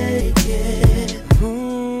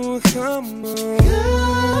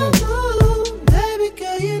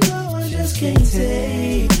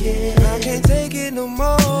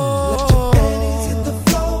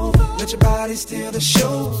body steal the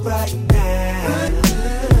show right now.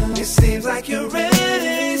 It seems like you're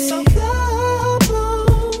ready, so come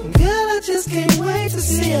on. Girl, I just can't wait to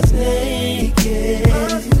see us naked.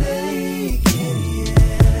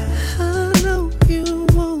 I know you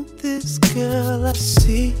want this, girl, I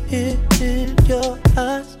see it in your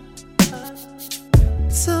eyes.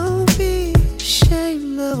 Don't be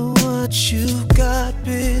ashamed of what you got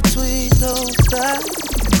between those thighs.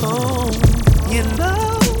 Oh, you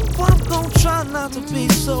know I'm gonna try not to be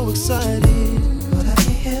so excited, but I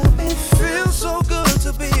can't help it. Feels so good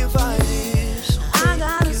to be invited. So I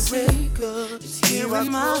gotta say, it's here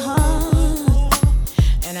in my heart,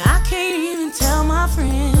 and I can't even tell my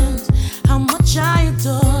friends how much I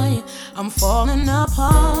adore you. I'm falling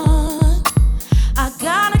apart. I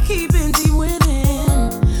gotta keep it deep within.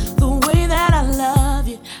 The way that I love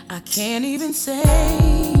you, I can't even say.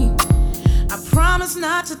 I promise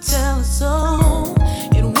not to tell it, so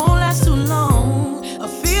it won't last too long. A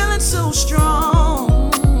feeling so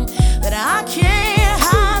strong that I can't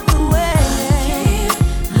hide the way.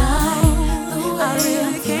 I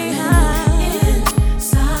really can't hide.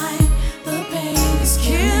 Inside the pain is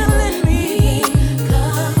killing me,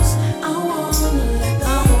 'cause I wanna let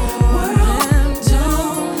the world know it's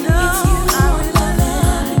you I'm loving.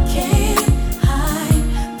 I can't hide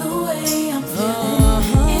the way I'm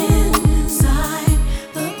feeling. Inside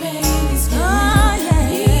the pain is killing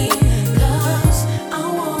me, 'cause I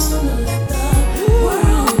wanna let the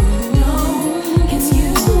world know it's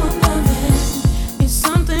you I'm loving. It's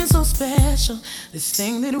something so special, this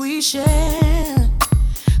thing that we share.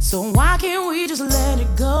 So why can't we just let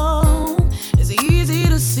it go? It's easy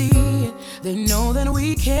to see it. They know that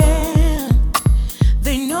we care.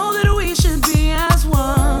 They know that we should be as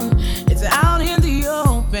one. It's out in the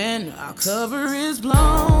open, our cover is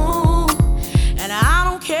blown. And I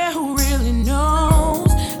don't care who really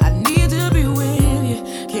knows. I need to be with you,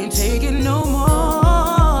 can't take it no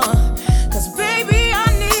more. 'Cause baby, I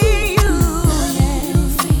need you. Loving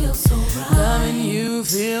you feels so right. Loving you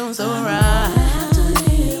feels so right.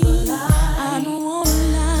 I don't wanna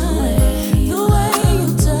lie. The way you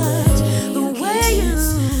touch, the way you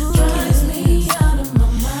drives me out of my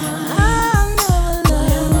mind. I've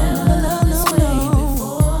never loved this way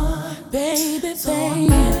before. Baby, so I'm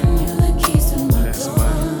giving you the keys to my door.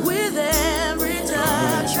 With every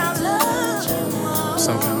touch, I love you more.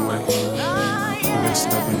 Some kind of way. You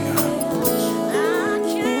messed up in your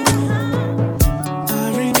I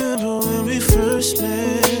remember when we first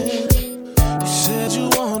met. You said you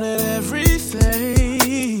wanted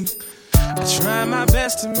everything. I tried my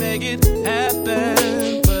best to make it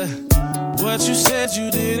happen, but what you said you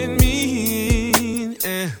didn't mean.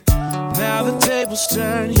 And now the tables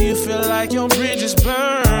turn, you feel like your bridges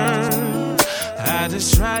burn. I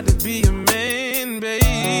just tried to be a man,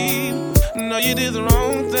 babe. No, you did the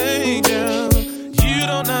wrong thing, girl. You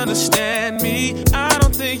don't understand me. I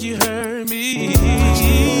don't think you heard me.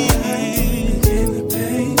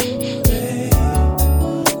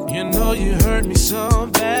 You know you hurt me so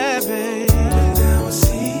bad, babe. But now I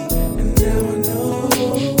see, and now I know.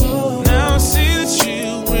 Now I see that you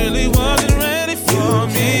really wasn't ready for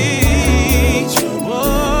me.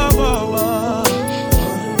 Whoa, whoa, whoa.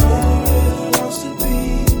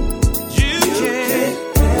 You can't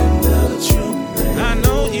handle the truth. I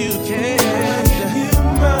know you can. You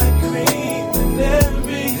my cream and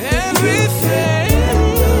everything.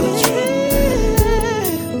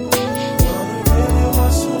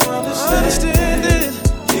 Understand it.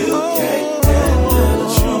 You can't handle the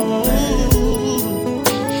truth.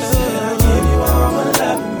 I'll give you all my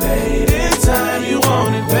love, baby. Anytime you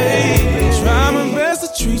want it, baby. Try my best to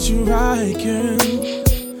treat you right, girl,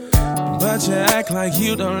 but you act like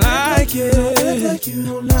you don't like it.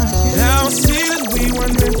 Now I see that we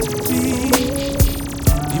weren't meant to be,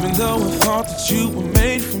 even though I thought that you were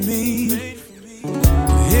made for me.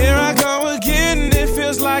 Here I go again, it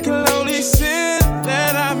feels like a lonely sin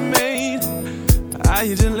that I made.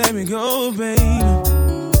 You just let me go, baby,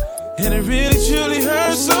 and it really truly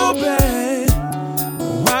hurts so bad.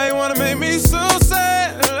 Why you wanna make me so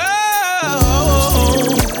sad? Oh.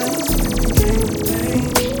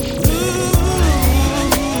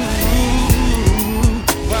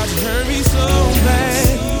 Why'd you hurt me so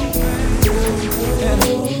bad? And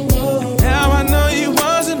now I know you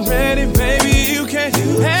wasn't ready, baby. You can't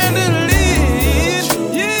handle it.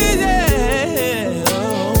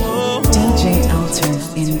 DJ Alter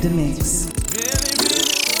in the mix.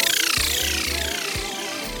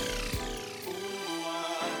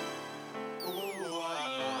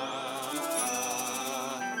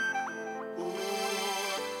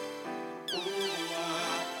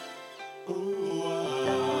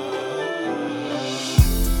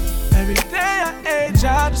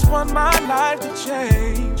 want my life to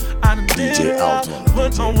change. I done DJ did it all, Alton.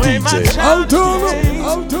 put away my DJ childish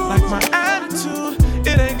Alton. days. Like my attitude,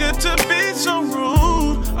 it ain't good to be so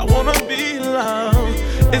rude. I wanna be loved,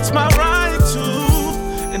 it's my right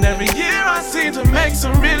to. And every year I seem to make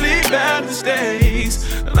some really bad mistakes.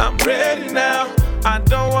 And I'm ready now, I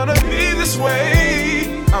don't wanna be this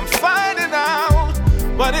way. I'm finding out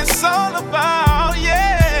what it's all about,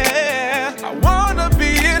 yeah. I wanna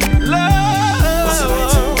be in love. What's it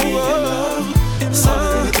like to be in love? It's all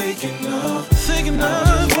that I'm thinking of. Thinking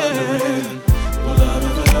of, yeah. Will love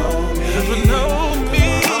ever know me? Ever know me,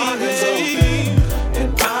 My heart is open,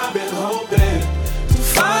 and I've been hoping to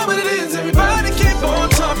find what it is everybody keep on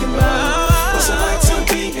talking about. What's it like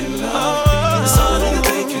to be in love? It's all that I'm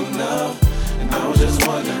thinking of, and I was just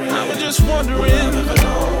wondering. Will love ever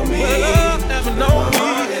know me? Will love ever know My me?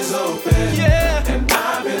 heart is open, Yeah. and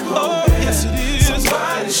I've been hoping. Oh, yes it is.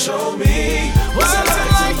 Somebody show me What's it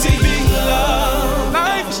like to be loved?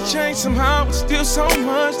 Life has changed somehow, but still so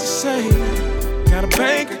much the same. Got a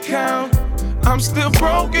bank account, I'm still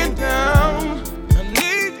broken down. I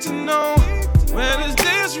need to know, where does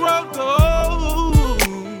this road go?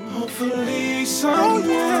 Hopefully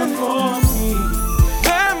someone for me.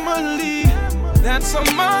 Family, that's so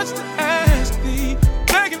much to ask thee.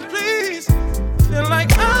 Begging please, feel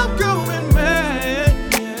like I'm going mad.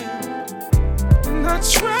 And I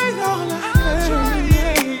tried all I had,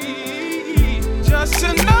 just to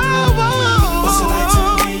know. what's it like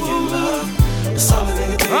to be in love. It's all a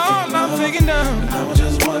nigga thinking All I'm of. thinking now. And I was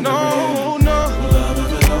just wondering. No. Will love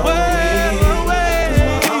ever know me?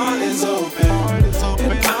 My heart is open,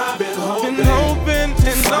 and I've been hoping. Been hoping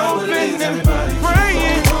and Find what it hoping is and everybody keep on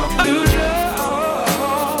praying. talking about.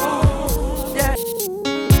 Yeah.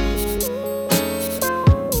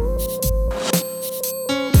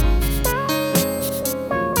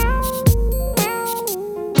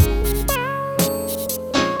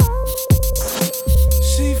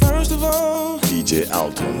 See, first of all, DJ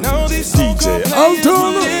Alton. know these DJ so-called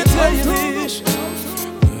Alton. players will tell you this,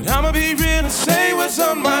 but I'ma be real and say what's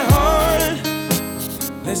on my heart.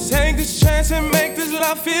 Let's take this chance and make this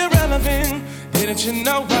love feel relevant. Didn't you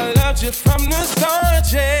know I loved you from the start,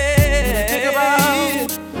 yeah? Think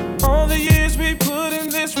about all the years we put in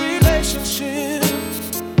this relationship.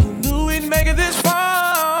 Who knew we'd make it this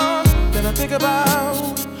far? Then I think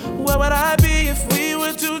about, where would I be if we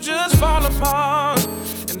were to just fall apart?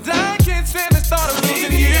 And I can't stand the thought of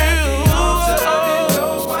losing you.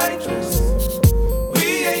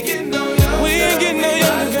 We ain't getting no younger. We ain't getting no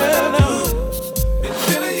younger, girl, no. Been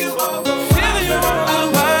feeling you all the Feeling you all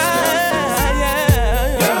the while,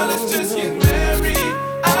 yeah. Girl, let's just get married.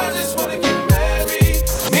 I just wanna get married.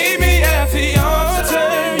 Meet me at the altar,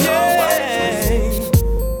 yeah.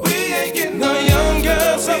 We ain't getting No young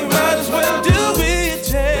girl, so we might as well do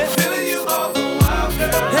it, yeah. feeling you all the while,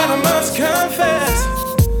 girl. And I must confess,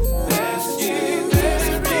 Let's get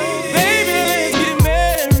married. baby, let's get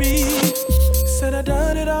married. Said I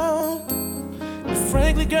done it all, but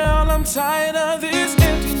frankly, girl, I'm tired of this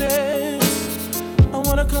emptiness. I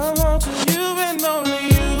wanna come home to you and only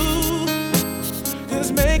you.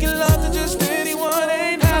 'Cause making love to just anyone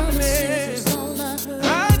ain't happening.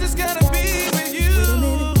 I just gotta be with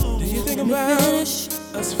you. Do you think about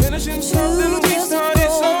us finishing something we started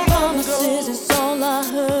so long ago? It's all I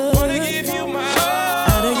heard Wanna give you my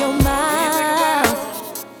all. out of your mouth.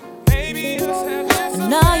 Baby, us have less And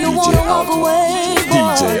now you wanna walk away,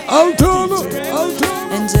 DJ boy, Alton.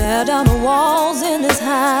 and tear down the walls in this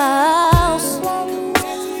house.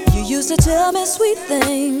 You used to tell me sweet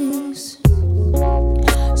things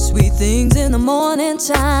in the morning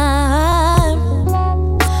time.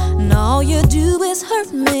 And all you do is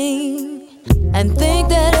hurt me and think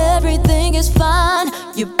that everything is fine.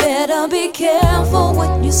 You better be careful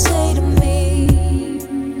what you say to me,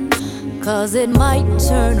 'cause it might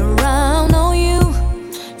turn around on you.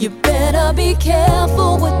 You better be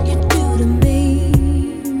careful what you do to me,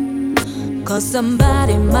 'cause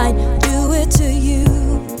somebody might do it to you.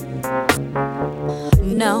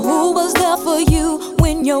 Now who was there for you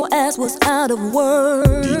when your ass was out of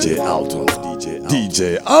work? DJ Alton.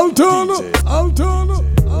 DJ Alton. Alton.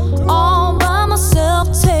 All by myself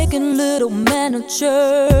taking little man to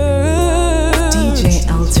church. DJ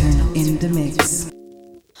Alton in the mix.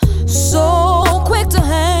 So quick to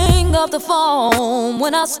hang up the phone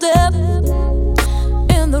when I step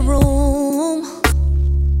in the room.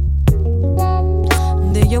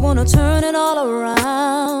 Then you wanna turn it all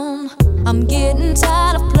around. I'm getting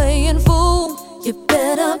tired of playing fool. You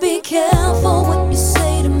better be careful what you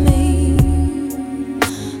say to me,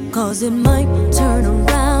 'cause it might turn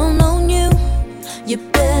around on you. You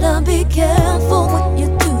better be careful what you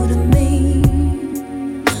do to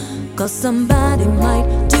 'cause somebody might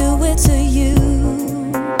do it to you.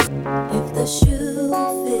 If the shoe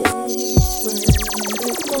fits where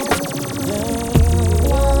it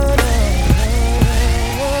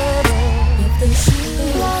won't. If the shoe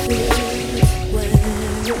fits where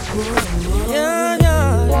it won't. Yeah,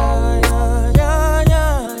 yeah, yeah, yeah,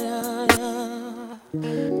 yeah,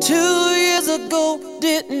 yeah. 2 years ago,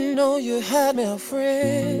 didn't know you had male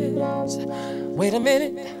friends. Wait a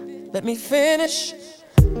minute, let me finish.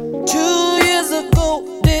 2 years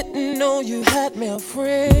ago, didn't know you had male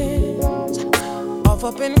friends. Off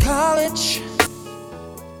up in college,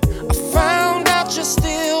 I found out you're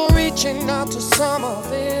still reaching out to some of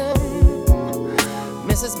them.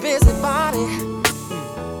 Mrs. Busybody,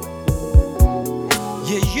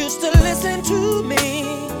 you used to listen to me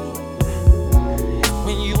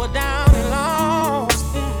when you were down and lost,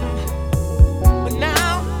 but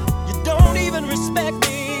now you don't even respect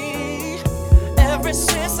me. Ever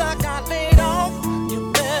since I got laid off,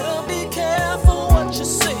 you better be careful what you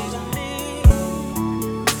say to me,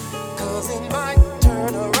 'cause it might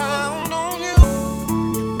turn around on you.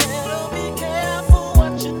 You better be careful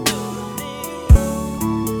what you do to me,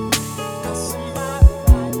 'cause somebody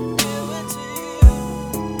might do it to you.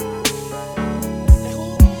 And who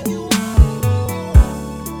gave you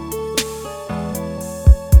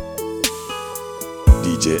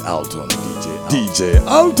DJ Alton, DJ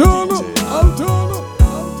Alton, Alton.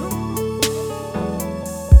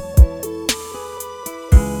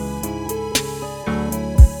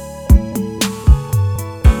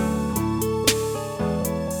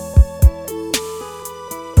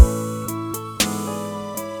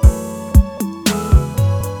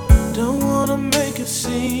 Don't wanna make it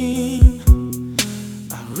seem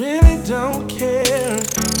I really don't care.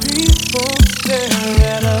 People stare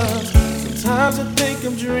at us. Sometimes I think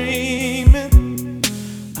I'm dreaming.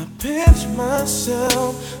 I pinch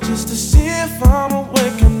myself just to see if I'm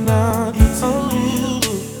awake or not. Is it real?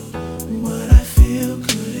 What I feel,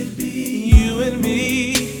 could it be you and me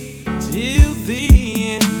till the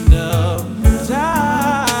end of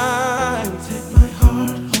time? Take my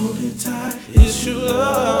heart, hold it tight. It's your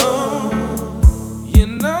love. You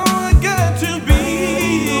know I got to be.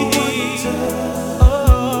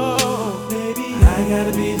 Oh, baby, I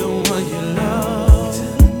gotta be the one you love.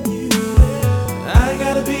 I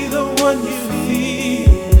gotta be the one you feel.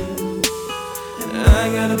 And I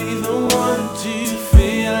gotta be the one to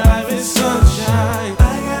feel life is sunshine.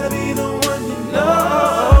 I gotta be the one you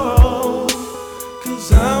know, 'cause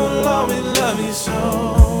I will always love you so.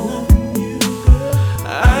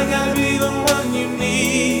 I gotta be the one you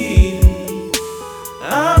need.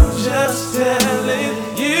 I'm just telling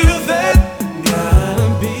you that gotta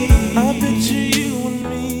be. I picture you and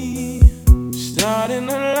me starting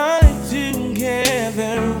a life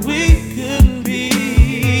together. We could be.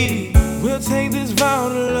 We'll take this vow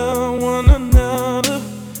to love one another.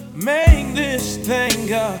 Make this thing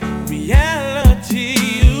a reality.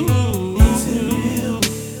 Is it real?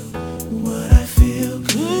 What I feel,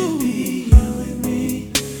 could be you and me.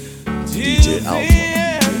 DJ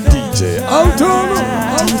Alton, DJ Alton,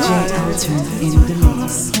 DJ Alton in the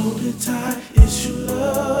mix. Hold it tight, it's your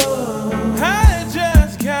love. I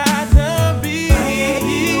just gotta be.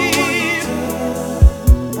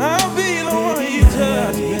 I'll be the one you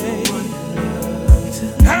touch, babe.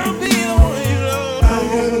 I'll be the one you love. I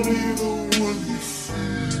gotta be the one you feel.